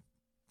then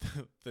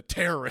the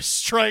terrorists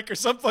strike or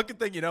some fucking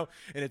thing, and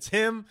it's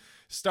him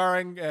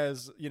starring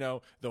as,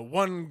 the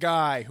one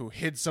guy who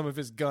hid some of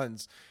his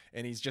guns,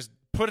 and he's just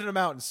putting them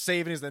out and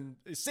saving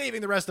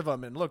the rest of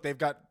them. And look, they've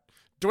got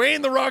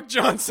Dwayne The Rock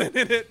Johnson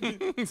in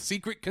it.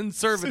 Secret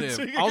conservative.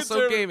 Secret also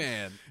conservative. gay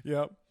man.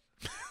 Yep.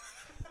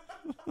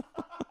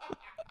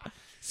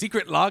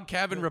 Secret log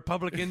cabin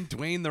Republican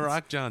Dwayne The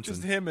Rock Johnson.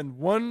 Just him and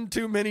one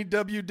too many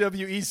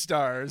WWE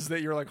stars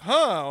that you're like,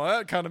 well,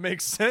 that kind of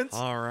makes sense.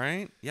 All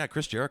right. Yeah,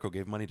 Chris Jericho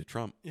gave money to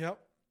Trump. Yep.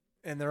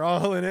 And they're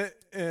all in it,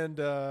 and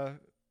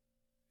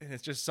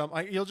it's just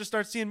you'll just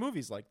start seeing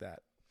movies like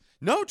that.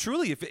 No,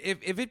 truly, if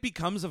it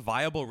becomes a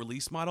viable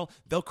release model,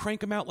 they'll crank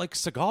them out like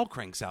Seagal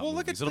cranks out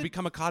movies. It'll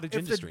become a cottage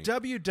industry. If the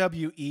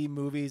WWE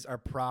movies are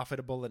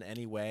profitable in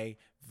any way,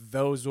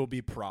 those will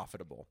be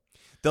profitable.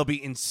 They'll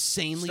be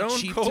insanely Stone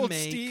cheap Cold to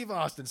make. Steve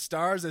Austin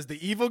stars as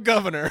the evil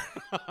governor.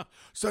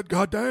 Said,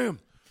 goddamn,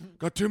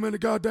 got too many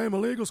goddamn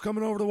illegals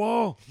coming over the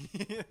wall.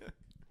 That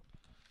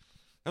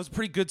was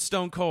pretty good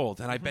Stone Cold,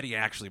 and I bet he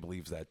actually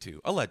believes that too.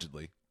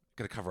 Allegedly.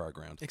 Got to cover our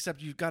ground.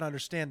 Except you've got to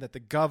understand that the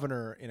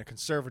governor in a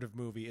conservative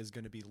movie is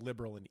going to be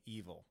liberal and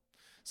evil.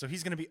 So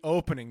he's going to be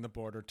opening the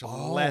border to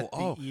let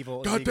the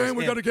evil Goddamn,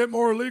 we illegals got to in. get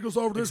more illegals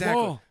over this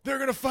Exactly. wall. They're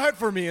going to fight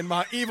for me in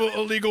my evil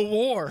illegal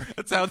war.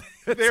 That's how.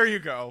 There you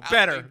go.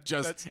 Better.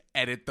 Just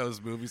edit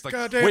those movies. Like,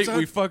 Goddamn, wait, son.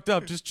 we fucked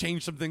up. Just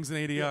change some things in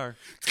ADR.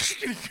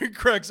 He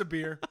cracks a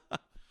beer.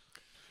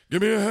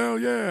 Give me a hell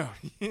yeah.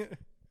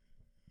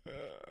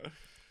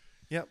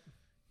 Yep.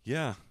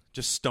 Yeah,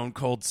 just Stone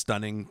Cold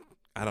stunning.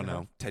 I don't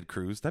know, Ted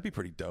Cruz. That'd be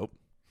pretty dope.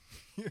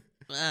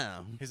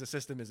 Wow. His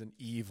assistant is an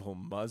evil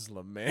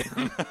Muslim man.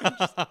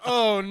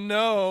 Oh,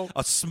 no.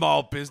 A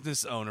small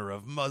business owner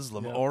of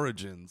Muslim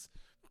origins.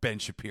 Ben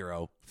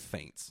Shapiro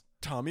faints.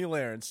 Tommy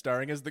Lahren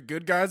starring as the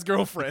good guy's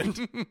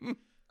girlfriend.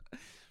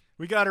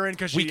 We got her in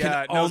because We she can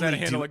knows how only to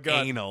handle do a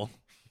gun. anal.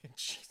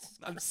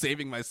 I'm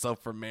saving myself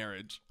for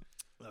marriage.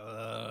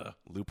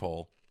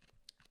 Loophole.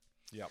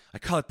 Yep. I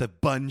call it the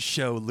bun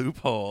show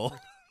loophole.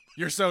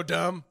 You're so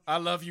dumb. I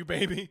love you,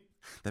 baby.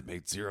 That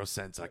made 0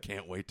 sense. I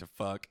can't wait to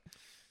fuck.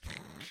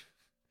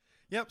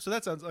 Yep. So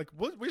that sounds like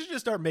we should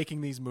just start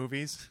making these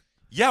movies.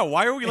 Yeah,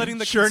 why are we letting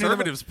the Churning them-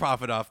 conservatives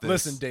profit off this?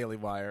 Listen, Daily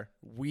Wire,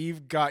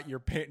 we've got your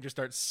pin. Just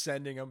start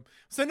sending them.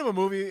 Send them a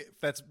movie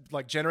that's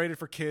like generated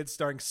for kids,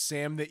 starring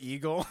Sam the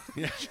Eagle.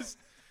 Yeah, just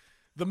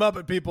the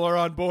Muppet people are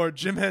on board.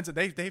 Jim Henson,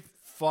 they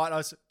fought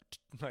us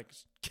like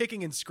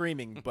kicking and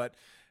screaming, but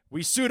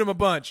we sued them a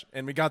bunch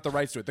and we got the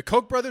rights to it. The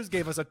Koch brothers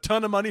gave us a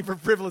ton of money for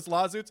frivolous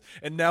lawsuits,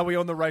 and now we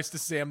own the rights to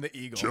Sam the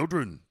Eagle.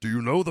 Children, do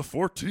you know the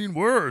 14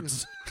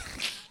 words?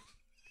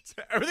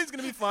 Everything's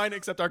gonna be fine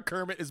except our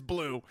Kermit is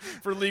blue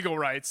for legal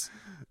rights.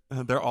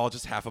 They're all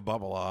just half a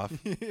bubble off.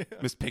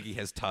 Miss Piggy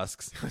has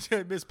tusks.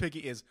 Miss Piggy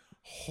is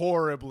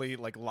horribly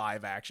like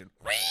live action.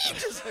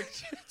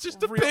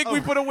 Just a pig we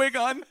put a wig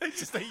on.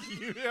 Just a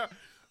yeah.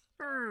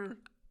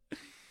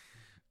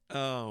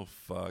 Oh,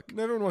 fuck.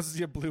 Everyone wants to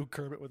see a blue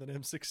Kermit with an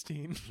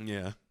M16.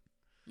 Yeah.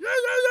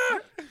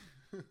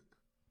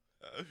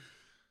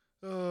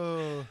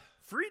 Oh,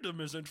 freedom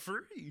isn't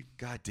free.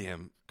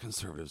 Goddamn,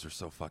 conservatives are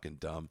so fucking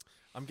dumb.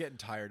 I'm getting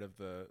tired of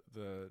the.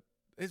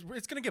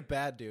 It's gonna get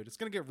bad, dude. It's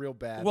gonna get real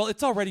bad. Well,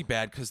 it's already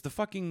bad because the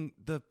fucking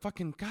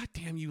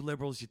goddamn you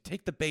liberals, you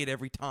take the bait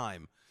every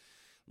time.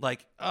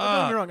 Like, don't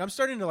get me wrong. I'm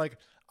starting to like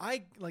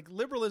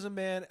liberalism,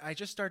 man. I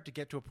just start to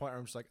get to a point where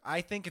I'm just like,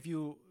 I think if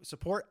you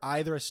support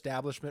either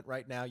establishment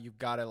right now, you've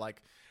got to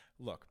like,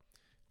 look,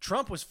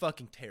 Trump was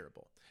fucking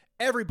terrible.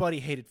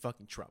 Everybody hated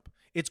fucking Trump.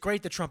 It's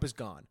great that Trump is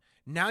gone.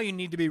 Now you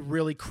need to be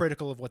really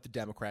critical of what the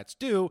Democrats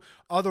do.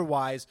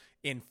 Otherwise,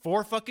 in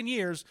 4 fucking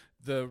years,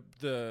 the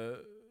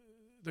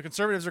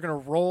conservatives are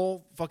going to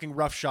roll fucking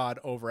roughshod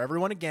over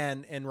everyone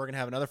again, and we're going to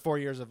have another 4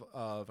 years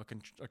of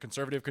a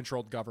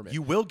conservative-controlled government.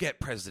 you will get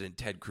President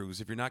Ted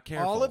Cruz if you're not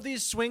careful. All of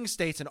these swing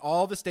states and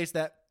all the states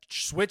that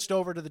switched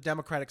over to the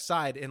Democratic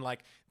side in like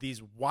these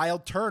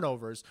wild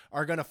turnovers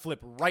are going to flip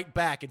right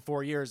back in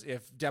 4 years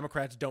if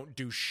Democrats don't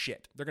do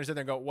shit. They're going to sit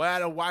there and go,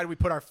 well, why do we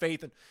put our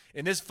faith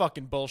in this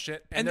fucking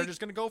bullshit? And they're just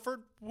going to go for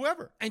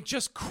whoever. And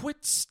just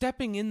quit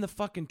stepping in the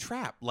fucking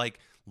trap. Like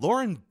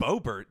Lauren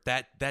Boebert,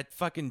 that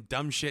fucking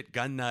dumb shit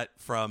gun nut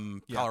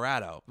from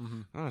Colorado.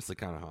 Honestly,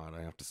 kind of hot,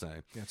 I have to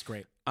say. That's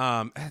great.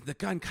 The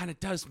gun kind of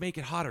does make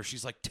it hotter.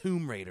 She's like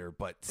Tomb Raider,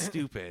 but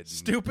stupid.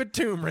 Stupid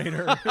Tomb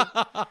Raider.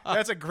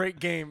 That's a great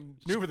game.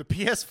 New for the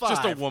PS5.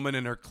 Just a woman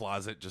in her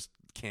closet just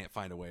can't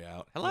find a way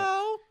out.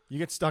 Hello? You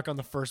get stuck on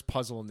the first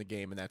puzzle in the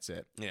game, and that's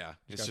it. Yeah.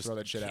 It's gotta just throw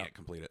that shit can't out.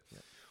 complete it.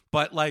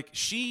 But like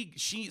she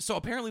so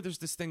apparently there's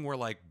this thing where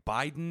like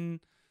Biden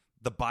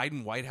the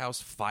Biden White House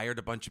fired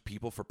a bunch of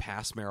people for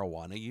past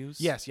marijuana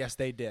use? Yes,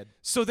 they did.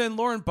 So then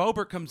Lauren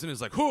Boebert comes in and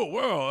is like, oh,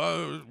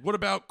 well, what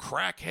about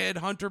crackhead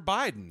Hunter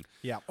Biden?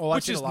 Yeah. Oh, I've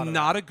Which seen is a lot of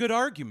not that. a good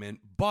argument,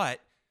 but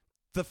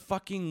the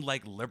fucking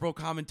like liberal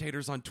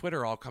commentators on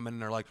Twitter all come in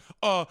and are like,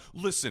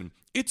 listen,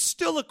 it's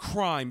still a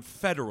crime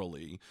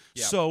federally.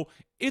 Yeah. So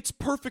it's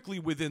perfectly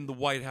within the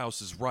White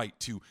House's right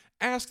to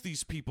ask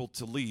these people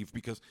to leave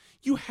because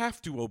you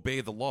have to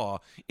obey the law.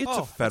 It's Oh, a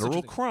that's federal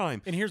interesting.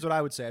 crime. And here's what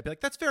I would say. I'd be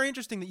like, that's very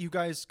interesting that you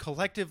guys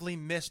collectively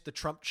missed the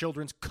Trump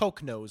children's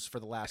Coke nose for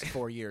the last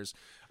 4 years.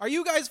 Are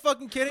you guys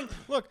fucking kidding?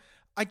 Look,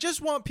 I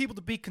just want people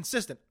to be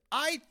consistent.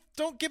 I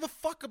don't give a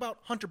fuck about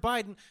Hunter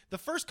Biden. The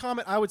first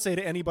comment I would say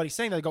to anybody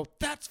saying that, I go,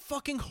 that's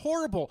fucking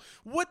horrible.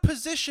 What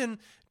position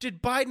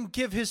did Biden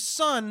give his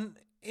son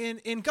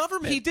in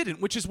government? He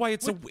didn't, which is why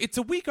it's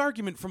a weak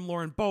argument from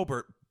Lauren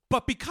Boebert.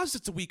 But because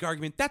it's a weak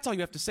argument, that's all you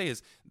have to say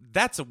is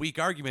that's a weak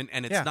argument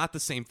and it's not the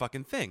same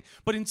fucking thing.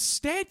 But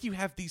instead you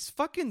have these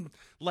fucking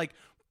like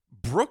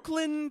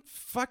Brooklyn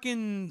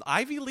fucking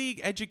Ivy League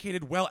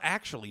educated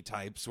actually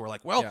types who are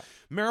like,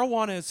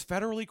 marijuana is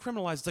federally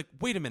criminalized. It's like,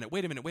 wait a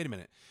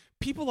minute.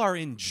 People are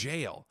in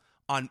jail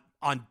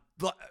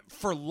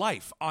for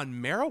life on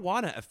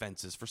marijuana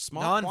offenses for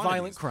small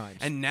Non-violent quantities. crimes.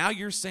 And now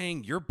you're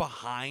saying you're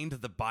behind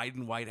the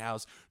Biden White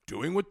House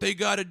doing what they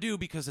got to do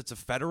because it's a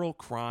federal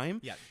crime?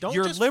 Yeah, don't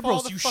you're just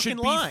liberals. follow the You fucking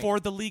should be line. for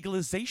the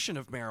legalization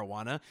of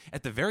marijuana,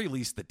 at the very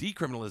least the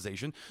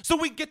decriminalization, so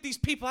we can get these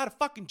people out of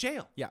fucking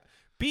jail. Yeah.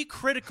 Be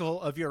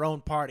critical of your own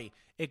party.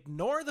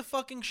 Ignore the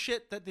fucking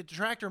shit that the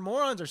detractor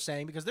morons are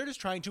saying because they're just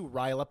trying to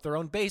rile up their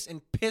own base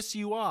and piss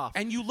you off.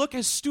 And you look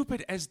as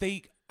stupid as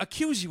they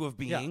accuse you of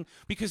being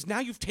because now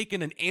you've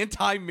taken an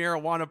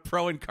anti-marijuana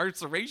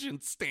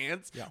pro-incarceration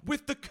stance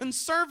with the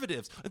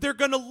conservatives. They're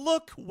going to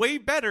look way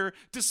better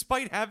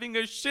despite having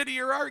a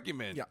shittier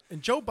argument. Yeah,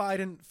 and Joe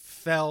Biden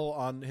fell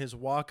on his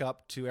walk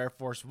up to Air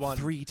Force One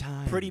 3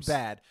 times. pretty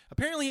bad.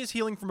 Apparently he's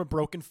healing from a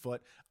broken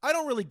foot. I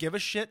don't really give a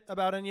shit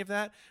about any of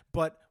that,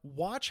 but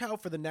watch how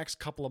for the next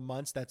couple of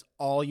months that's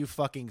all you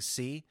fucking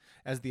see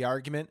as the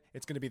argument.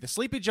 It's going to be the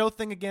Sleepy Joe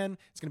thing again.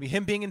 It's going to be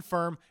him being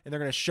infirm, and they're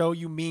going to show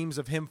you memes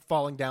of him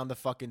falling down the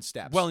fucking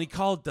steps. Well, he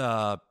called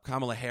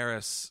Kamala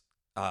Harris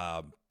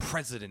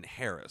President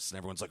Harris, and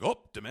everyone's like, oh,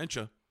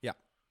 dementia. yeah.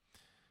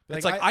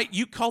 It's like,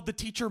 you called the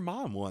teacher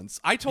mom once.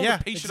 I told Yeah, a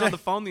patient exactly. on the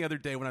phone the other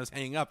day when I was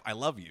hanging up, I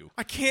love you.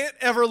 I can't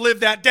ever live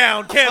that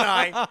down, can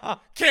I?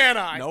 Can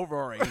I? No,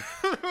 Rory.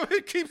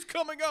 It keeps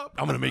coming up.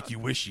 I'm going to make you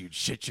wish you'd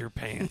shit your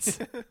pants.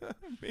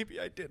 Maybe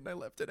I did and I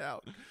left it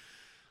out.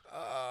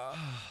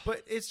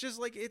 But it's just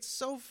like, it's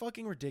so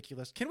fucking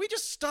ridiculous. Can we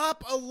just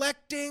stop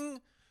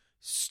electing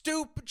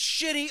stupid,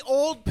 shitty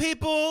old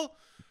people?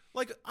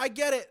 Like, I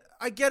get it.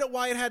 I get it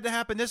why it had to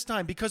happen this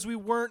time, because we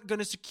weren't going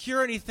to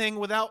secure anything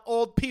without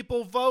old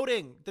people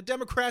voting. The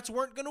Democrats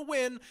weren't going to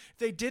win if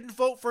they didn't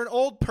vote for an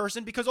old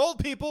person, because old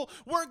people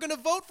weren't going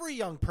to vote for a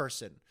young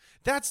person.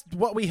 That's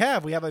what we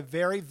have. We have a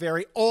very,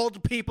 very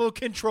old people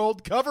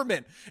controlled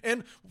government.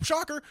 And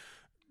shocker,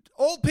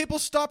 old people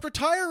stopped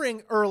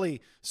retiring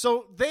early,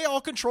 so they all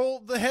control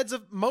the heads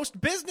of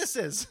most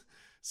businesses.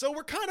 So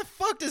we're kind of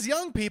fucked as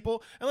young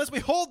people unless we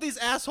hold these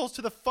assholes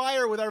to the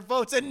fire with our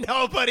votes, and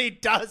nobody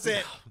does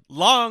it.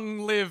 Long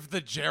live the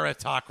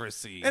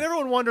gerontocracy. And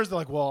everyone wonders, they're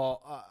like,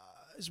 well,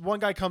 this one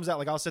guy comes out,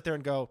 like, I'll sit there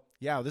and go,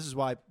 yeah, this is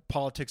why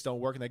politics don't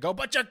work. And they go,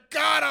 but you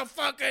gotta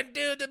fucking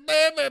do the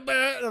blah, blah,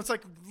 blah. And it's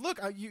like, look,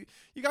 you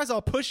guys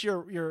all push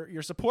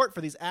your support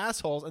for these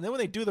assholes, and then when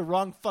they do the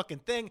wrong fucking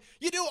thing,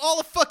 you do all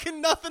the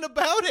fucking nothing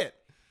about it.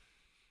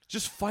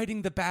 Just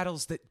fighting the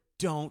battles that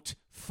don't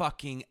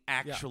fucking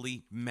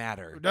actually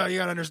matter. No, you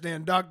gotta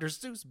understand Dr.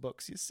 Seuss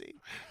books, you see.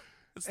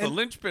 It's the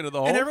linchpin of the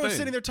whole And everyone's thing.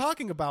 sitting there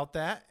talking about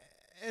that,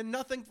 and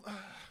nothing.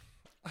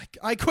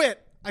 I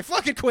quit. I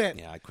fucking quit.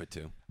 Yeah, I quit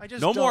too. I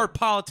just no don't- more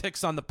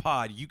politics on the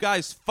pod. You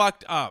guys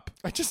fucked up.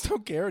 I just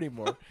don't care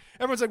anymore.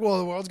 Everyone's like, well,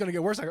 the world's going to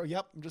get worse. I go,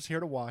 yep, I'm just here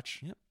to watch.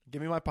 Yep.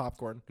 Give me my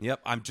popcorn.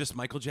 Yep, I'm just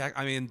Michael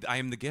Jackson. I mean, I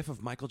am the gif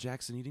of Michael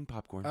Jackson eating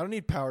popcorn. I don't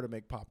need power to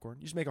make popcorn.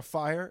 You just make a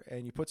fire,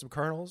 and you put some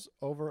kernels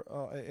over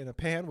in a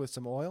pan with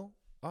some oil.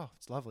 Oh,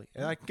 it's lovely.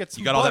 And I can get some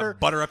You got butter. all that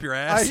butter up your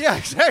ass? Yeah,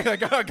 exactly. I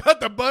got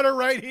the butter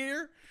right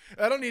here.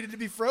 I don't need it to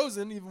be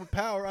frozen, even with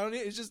power. I don't need.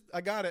 It's just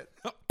I got it.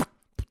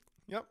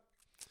 Yep.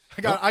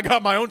 I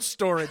got my own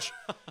storage.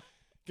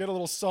 Get a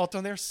little salt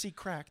on there. See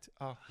cracked.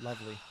 Oh,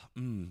 lovely.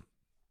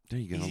 There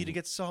you go. Easy to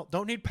get salt.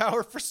 Don't need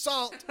power for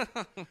salt.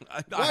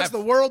 I Watch have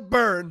the world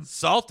burn.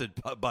 salted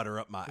butter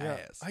up my Yeah,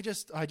 ass. I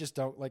just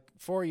don't like.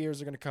 4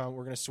 years are going to come.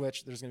 We're going to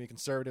switch. There's going to be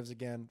conservatives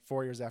again.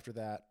 4 years after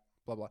that,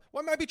 blah blah.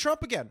 What might be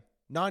Trump again?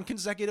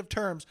 Non-consecutive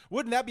terms.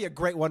 Wouldn't that be a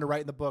great one to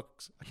write in the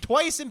books?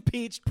 Twice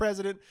impeached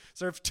president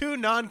serves 2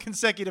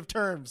 non-consecutive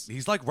terms.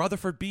 He's like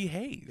Rutherford B.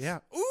 Hayes. Yeah.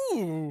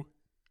 Ooh,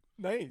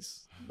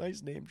 nice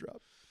name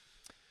drop.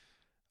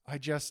 I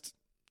just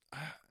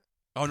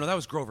Oh no, that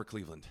was Grover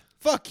Cleveland.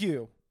 fuck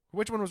you.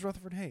 Which one was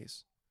Rutherford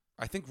Hayes?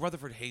 I think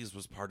Rutherford Hayes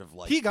was part of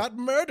like He got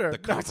murdered. the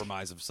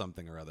compromise of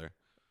something or other.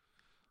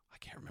 I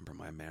can't remember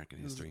my American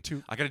history.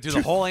 two- I got to do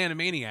the whole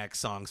Animaniacs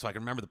song so I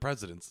can remember the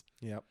presidents.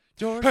 Yep.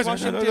 George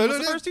Washington was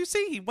the first to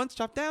see. He once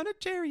chopped down a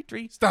cherry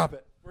tree. Stop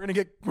it. We're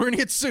gonna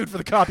get sued for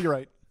the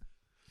copyright.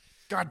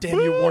 God damn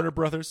you, Warner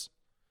Brothers.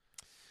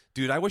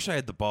 Dude, I wish I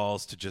had the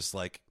balls to just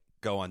like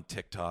go on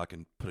TikTok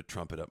and put a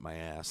trumpet up my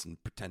ass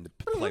and pretend to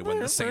play when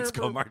the Saints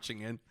go marching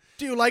in.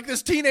 Do you like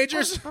this,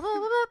 teenagers?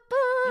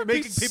 You're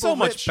making It's people so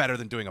much rich. better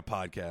than doing a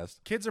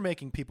podcast. Kids are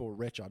making people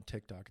rich on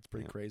TikTok. It's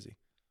pretty crazy.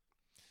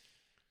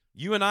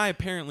 You and I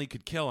apparently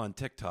could kill on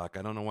TikTok.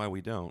 I don't know why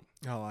we don't.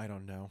 Oh, I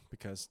don't know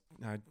because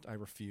I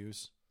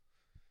refuse.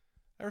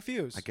 I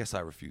refuse. I guess I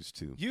refuse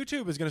to.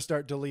 YouTube is going to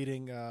start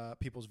deleting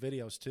people's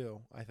videos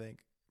too. I think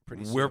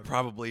pretty soon. We're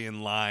probably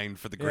in line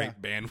for the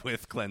great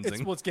bandwidth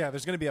cleansing.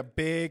 There's going to be a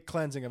big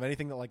cleansing of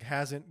anything that like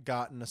hasn't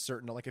gotten a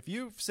certain like if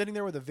you're sitting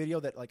there with a video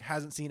that like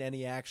hasn't seen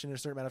any action in a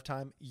certain amount of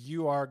time,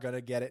 you are going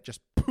to get it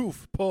just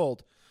poof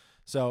pulled.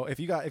 So if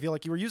you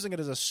were using it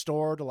as a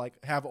store to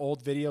like have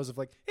old videos of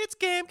like it's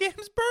Gam's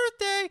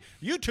birthday,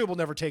 YouTube will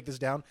never take this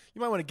down. You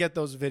might want to get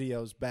those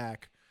videos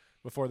back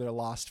before they're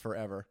lost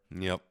forever.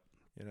 Yep.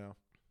 You know,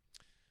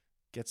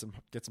 get some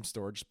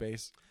storage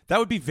space. That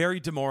would be very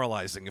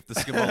demoralizing if the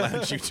Skimble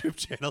Lounge YouTube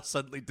channel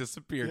suddenly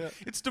disappeared. Yeah.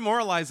 It's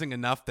demoralizing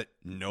enough that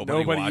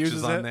nobody watches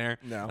uses on it? there.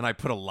 No. And I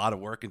put a lot of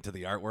work into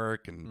the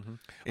artwork, and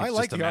it I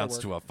like just the amounts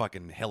artwork. to a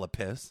fucking hill of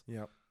piss.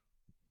 Yep.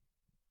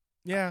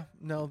 Yeah,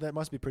 no, that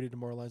must be pretty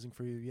demoralizing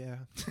for you. Yeah.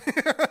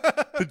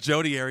 The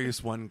Jodi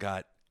Arias one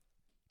got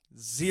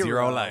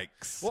Zero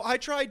likes. Well, I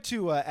tried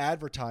to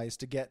advertise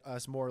to get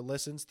us more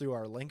listens through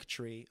our link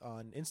tree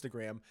on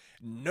Instagram.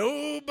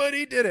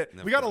 Nobody did it.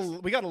 Of We got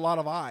course. a lot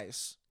of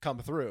eyes come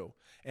through,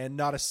 and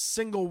not a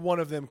single one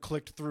of them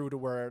clicked through to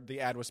where the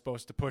ad was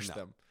supposed to push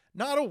them.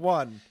 Not a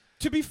one.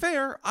 To be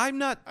fair, I'm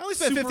not. I only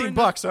spent super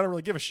 $15, so I don't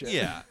really give a shit.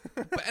 Yeah,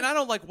 and I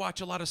don't like watch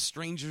a lot of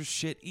strangers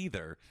shit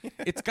either.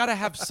 It's got to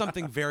have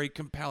something very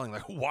compelling,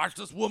 like watch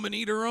this woman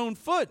eat her own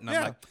foot, and I'm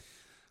Yeah. like,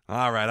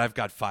 all right, I've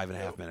got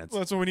 5.5 minutes. Well,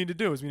 that's what we need to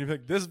do. Is we need to be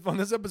like this on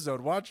this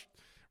episode. Watch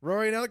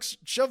Rory and Alex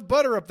shove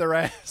butter up their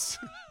ass.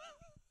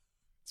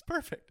 It's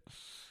perfect.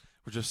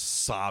 We're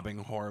just sobbing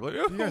horribly.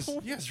 You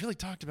guys really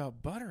talked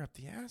about butter up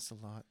the ass a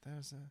lot. That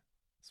was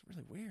it's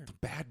really weird.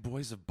 Bad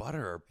boys of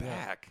butter are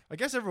back. I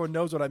guess everyone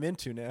knows what I'm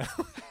into now.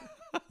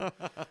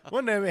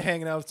 One day we're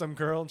hanging out with some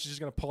girl and she's just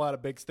gonna pull out a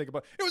big stick of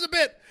butter. It was a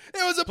bit. It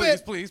was a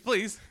bit.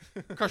 Please.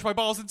 Crush my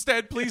balls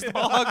instead, please. The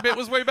ball hog bit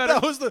was way better.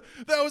 That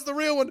was the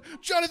real one.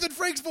 Jonathan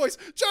Frank's voice.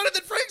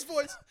 Jonathan Frank's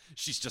voice.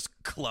 She's just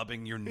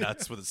clubbing your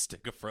nuts with a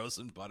stick of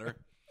frozen butter.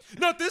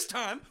 Not this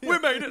time. We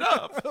made it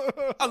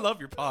up. I love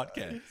your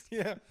podcast.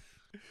 Yeah.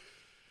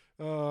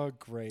 Oh,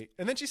 great.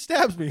 And then she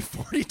stabs me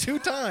 42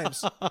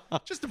 times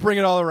just to bring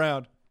it all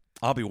around.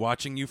 I'll be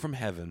watching you from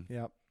heaven,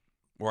 Yep.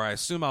 where I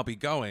assume I'll be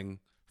going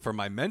for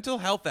my mental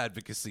health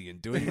advocacy in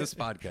doing this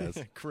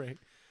podcast. Great.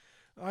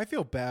 I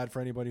feel bad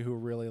for anybody who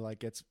really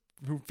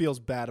who feels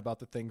bad about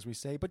the things we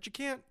say, but you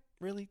can't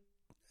really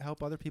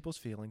help other people's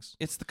feelings.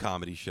 It's the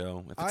comedy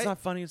show. If it's I- not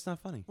funny, it's not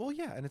funny. Well,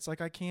 yeah, and it's like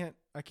I can't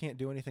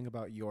do anything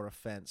about your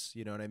offense.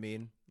 You know what I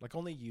mean? Like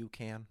only you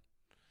can.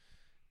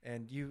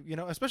 And you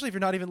know, especially if you're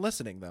not even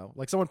listening, though.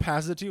 Like someone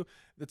passes it to you,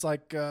 it's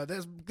like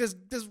this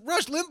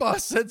Rush Limbaugh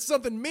said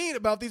something mean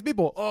about these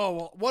people. Oh,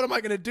 well, what am I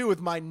going to do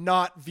with my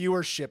not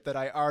viewership that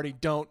I already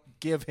don't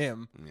give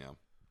him? Yeah.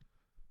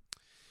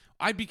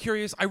 I'd be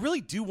curious. I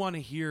really do want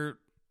to hear.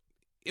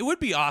 It would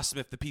be awesome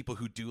if the people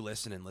who do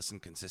listen and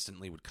listen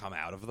consistently would come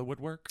out of the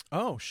woodwork.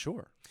 Oh,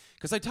 sure.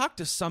 Because I talked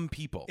to some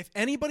people. If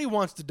anybody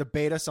wants to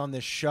debate us on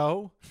this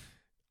show,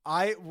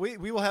 we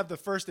will have the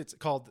first. It's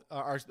called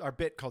our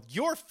bit called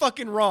 "You're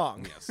Fucking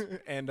Wrong." Yes.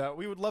 And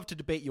we would love to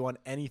debate you on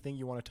anything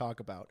you want to talk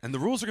about. And the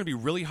rules are going to be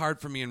really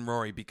hard for me and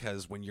Rory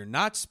because when you're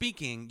not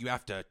speaking, you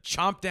have to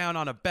chomp down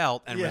on a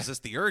belt and Yeah.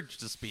 resist the urge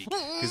to speak.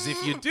 Because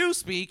if you do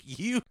speak,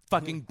 you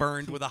fucking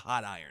burned with a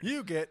hot iron.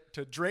 You get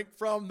to drink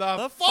from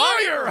the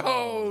fire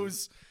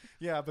hose.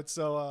 Yeah, but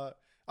so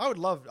I'd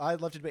love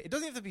to debate. It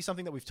doesn't have to be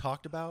something that we've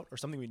talked about or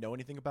something we know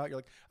anything about. You're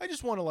like, I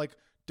just want to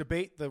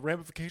debate the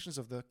ramifications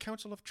of the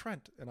Council of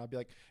Trent, and I'll be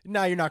like,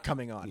 nah, you're not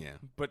coming on. Yeah.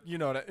 But you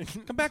know what?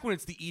 Come back when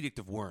it's the Edict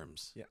of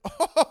Worms. Yeah.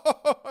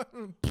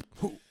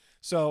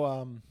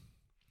 So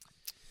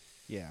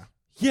yeah.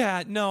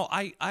 Yeah, no,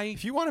 I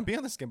If you want to be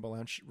on the Skimble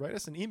Lounge, write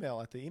us an email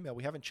at the email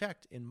we haven't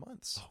checked in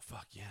months. Oh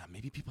fuck yeah,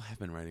 maybe people have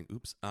been writing.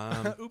 Oops.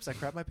 Oops, I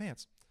crapped my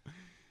pants.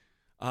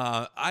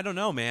 I don't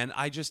know, man.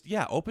 I just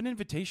open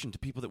invitation to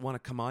people that want to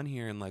come on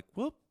here and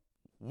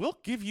we'll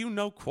give you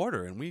no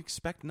quarter and we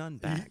expect none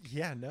back.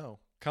 Yeah, no.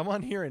 Come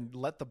on here and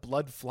let the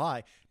blood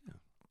fly.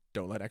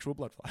 Don't let actual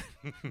blood fly.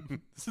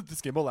 The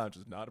Skimble Lounge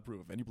does not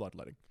approve of any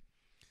bloodletting.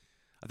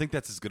 I think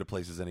that's as good a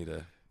place as any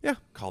to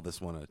call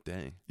this one a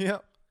day. Yeah.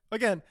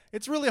 Again,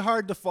 it's really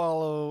hard to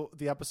follow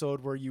the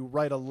episode where you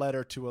write a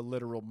letter to a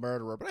literal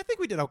murderer, but I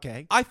think we did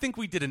okay. I think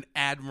we did an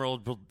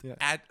admirable. Yeah.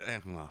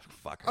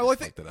 Fuck! I just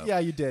think fucked it up. yeah,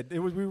 you did.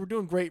 We were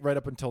doing great right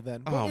up until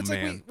then. But Oh, it's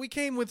man. like we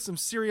came with some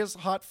serious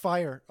hot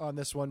fire on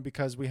this one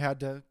because we had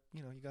to.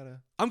 You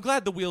gotta. I'm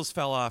glad the wheels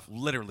fell off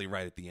literally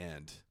right at the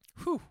end.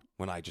 Whew.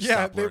 when I just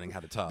stopped they, learning how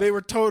to talk. They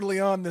were totally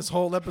on this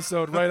whole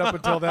episode right up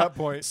until that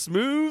point.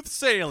 Smooth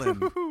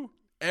sailing.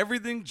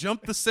 Everything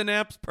jumped the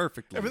synapse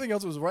perfectly. Everything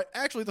else was right.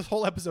 Actually, this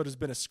whole episode has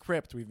been a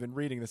script we've been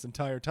reading this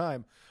entire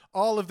time.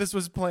 All of this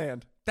was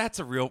planned. That's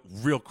a real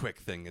quick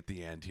thing at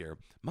the end here.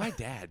 My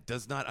dad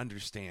does not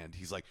understand.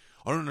 He's like,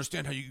 I don't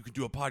understand how you can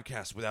do a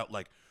podcast without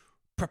like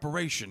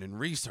preparation and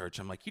research.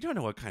 I'm like, you don't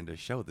know what kind of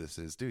show this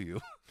is, do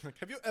you? Like,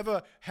 have you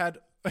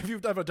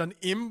ever done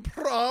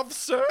improv,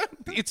 sir?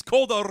 It's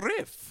called a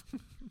riff.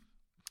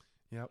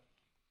 Yep.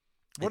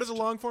 What is a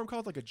long form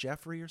called? Like a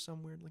Jeffrey or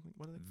some weird? Like,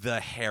 what are they? The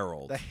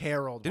Herald. The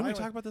Herald. Didn't we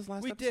talk about this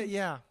last We episode? did,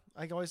 yeah.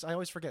 I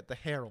always forget. The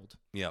Herald.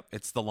 Yep.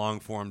 It's the long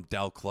form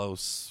Del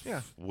Close.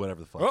 Yeah.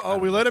 Whatever the fuck. Uh-oh,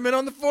 we let him in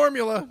on the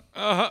formula.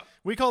 Uh-huh.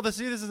 We call this,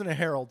 this isn't a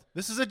Herald.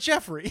 This is a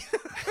Jeffrey,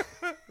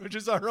 which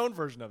is our own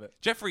version of it.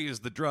 Jeffrey is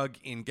the drug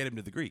in Get Him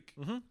to the Greek.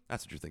 Mm-hmm.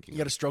 That's what you're thinking. You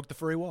got to stroke the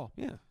furry wall.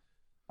 Yeah.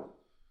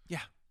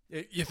 Yeah.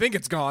 You think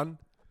it's gone,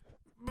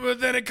 but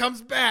then it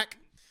comes back.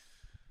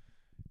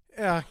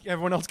 Yeah,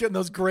 everyone else getting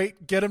those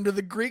great Get Him to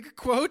the Greek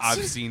quotes.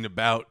 I've seen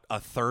about a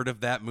third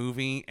of that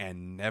movie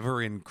and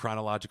never in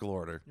chronological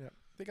order. Yeah.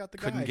 They got the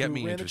Couldn't guy get who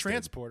me ran interested.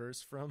 the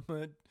transporters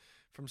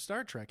from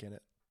Star Trek in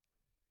it.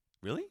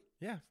 Really?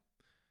 Yeah.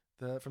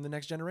 From the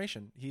Next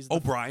Generation. He's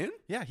O'Brien?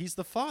 he's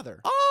the father.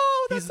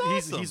 Oh, that's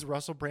awesome. He's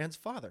Russell Brand's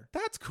father.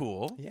 That's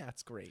cool. Yeah,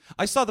 it's great.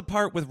 I saw the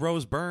part with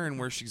Rose Byrne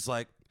where she's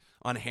like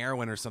on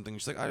heroin or something.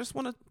 She's like, I just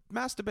want to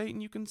masturbate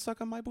and you can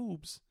suck on my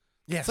boobs.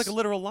 Yes. It's like a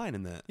literal line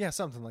in that. Yeah,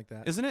 something like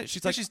that. Isn't it?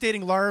 She's Like like, she's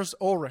dating Lars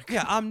Ulrich.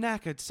 yeah, I'm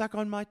knackered. Suck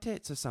on my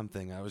tits or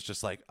something. I was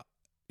just like,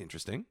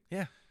 interesting.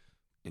 Yeah.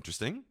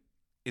 Interesting.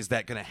 Is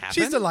that going to happen?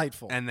 She's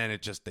delightful. And then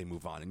they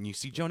move on. And you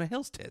see Jonah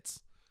Hill's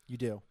tits. You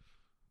do.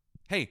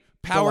 Hey,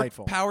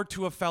 Delightful. power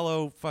to a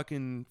fellow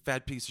fucking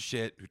fat piece of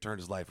shit who turned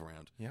his life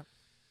around. Yep.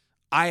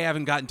 I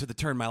haven't gotten to the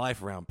turn my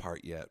life around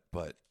part yet,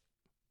 but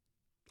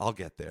I'll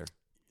get there.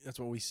 That's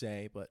what we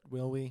say, but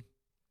will we?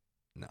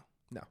 No.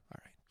 No. All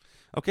right.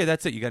 Okay,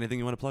 that's it. You got anything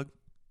you want to plug?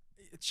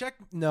 Check.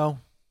 No.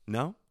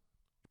 No?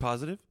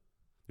 Positive?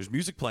 There's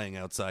music playing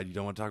outside. You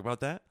don't want to talk about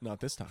that? Not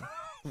this time.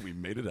 We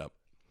made it up.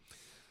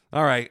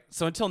 All right.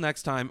 So until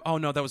next time. Oh,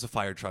 no, that was a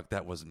fire truck.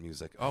 That wasn't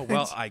music. Oh,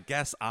 well, I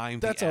guess I'm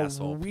That's the a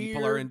asshole. weird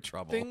People are in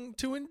trouble. thing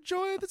to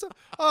enjoy. That's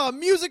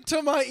music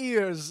to my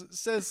ears,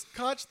 says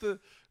Koch,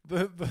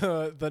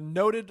 the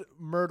noted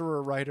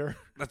murderer writer.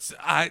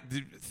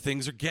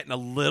 Things are getting a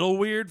little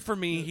weird for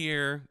me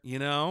here, you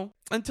know?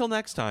 Until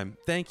next time.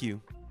 Thank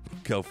you.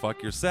 Go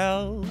fuck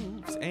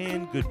yourselves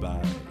and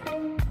goodbye.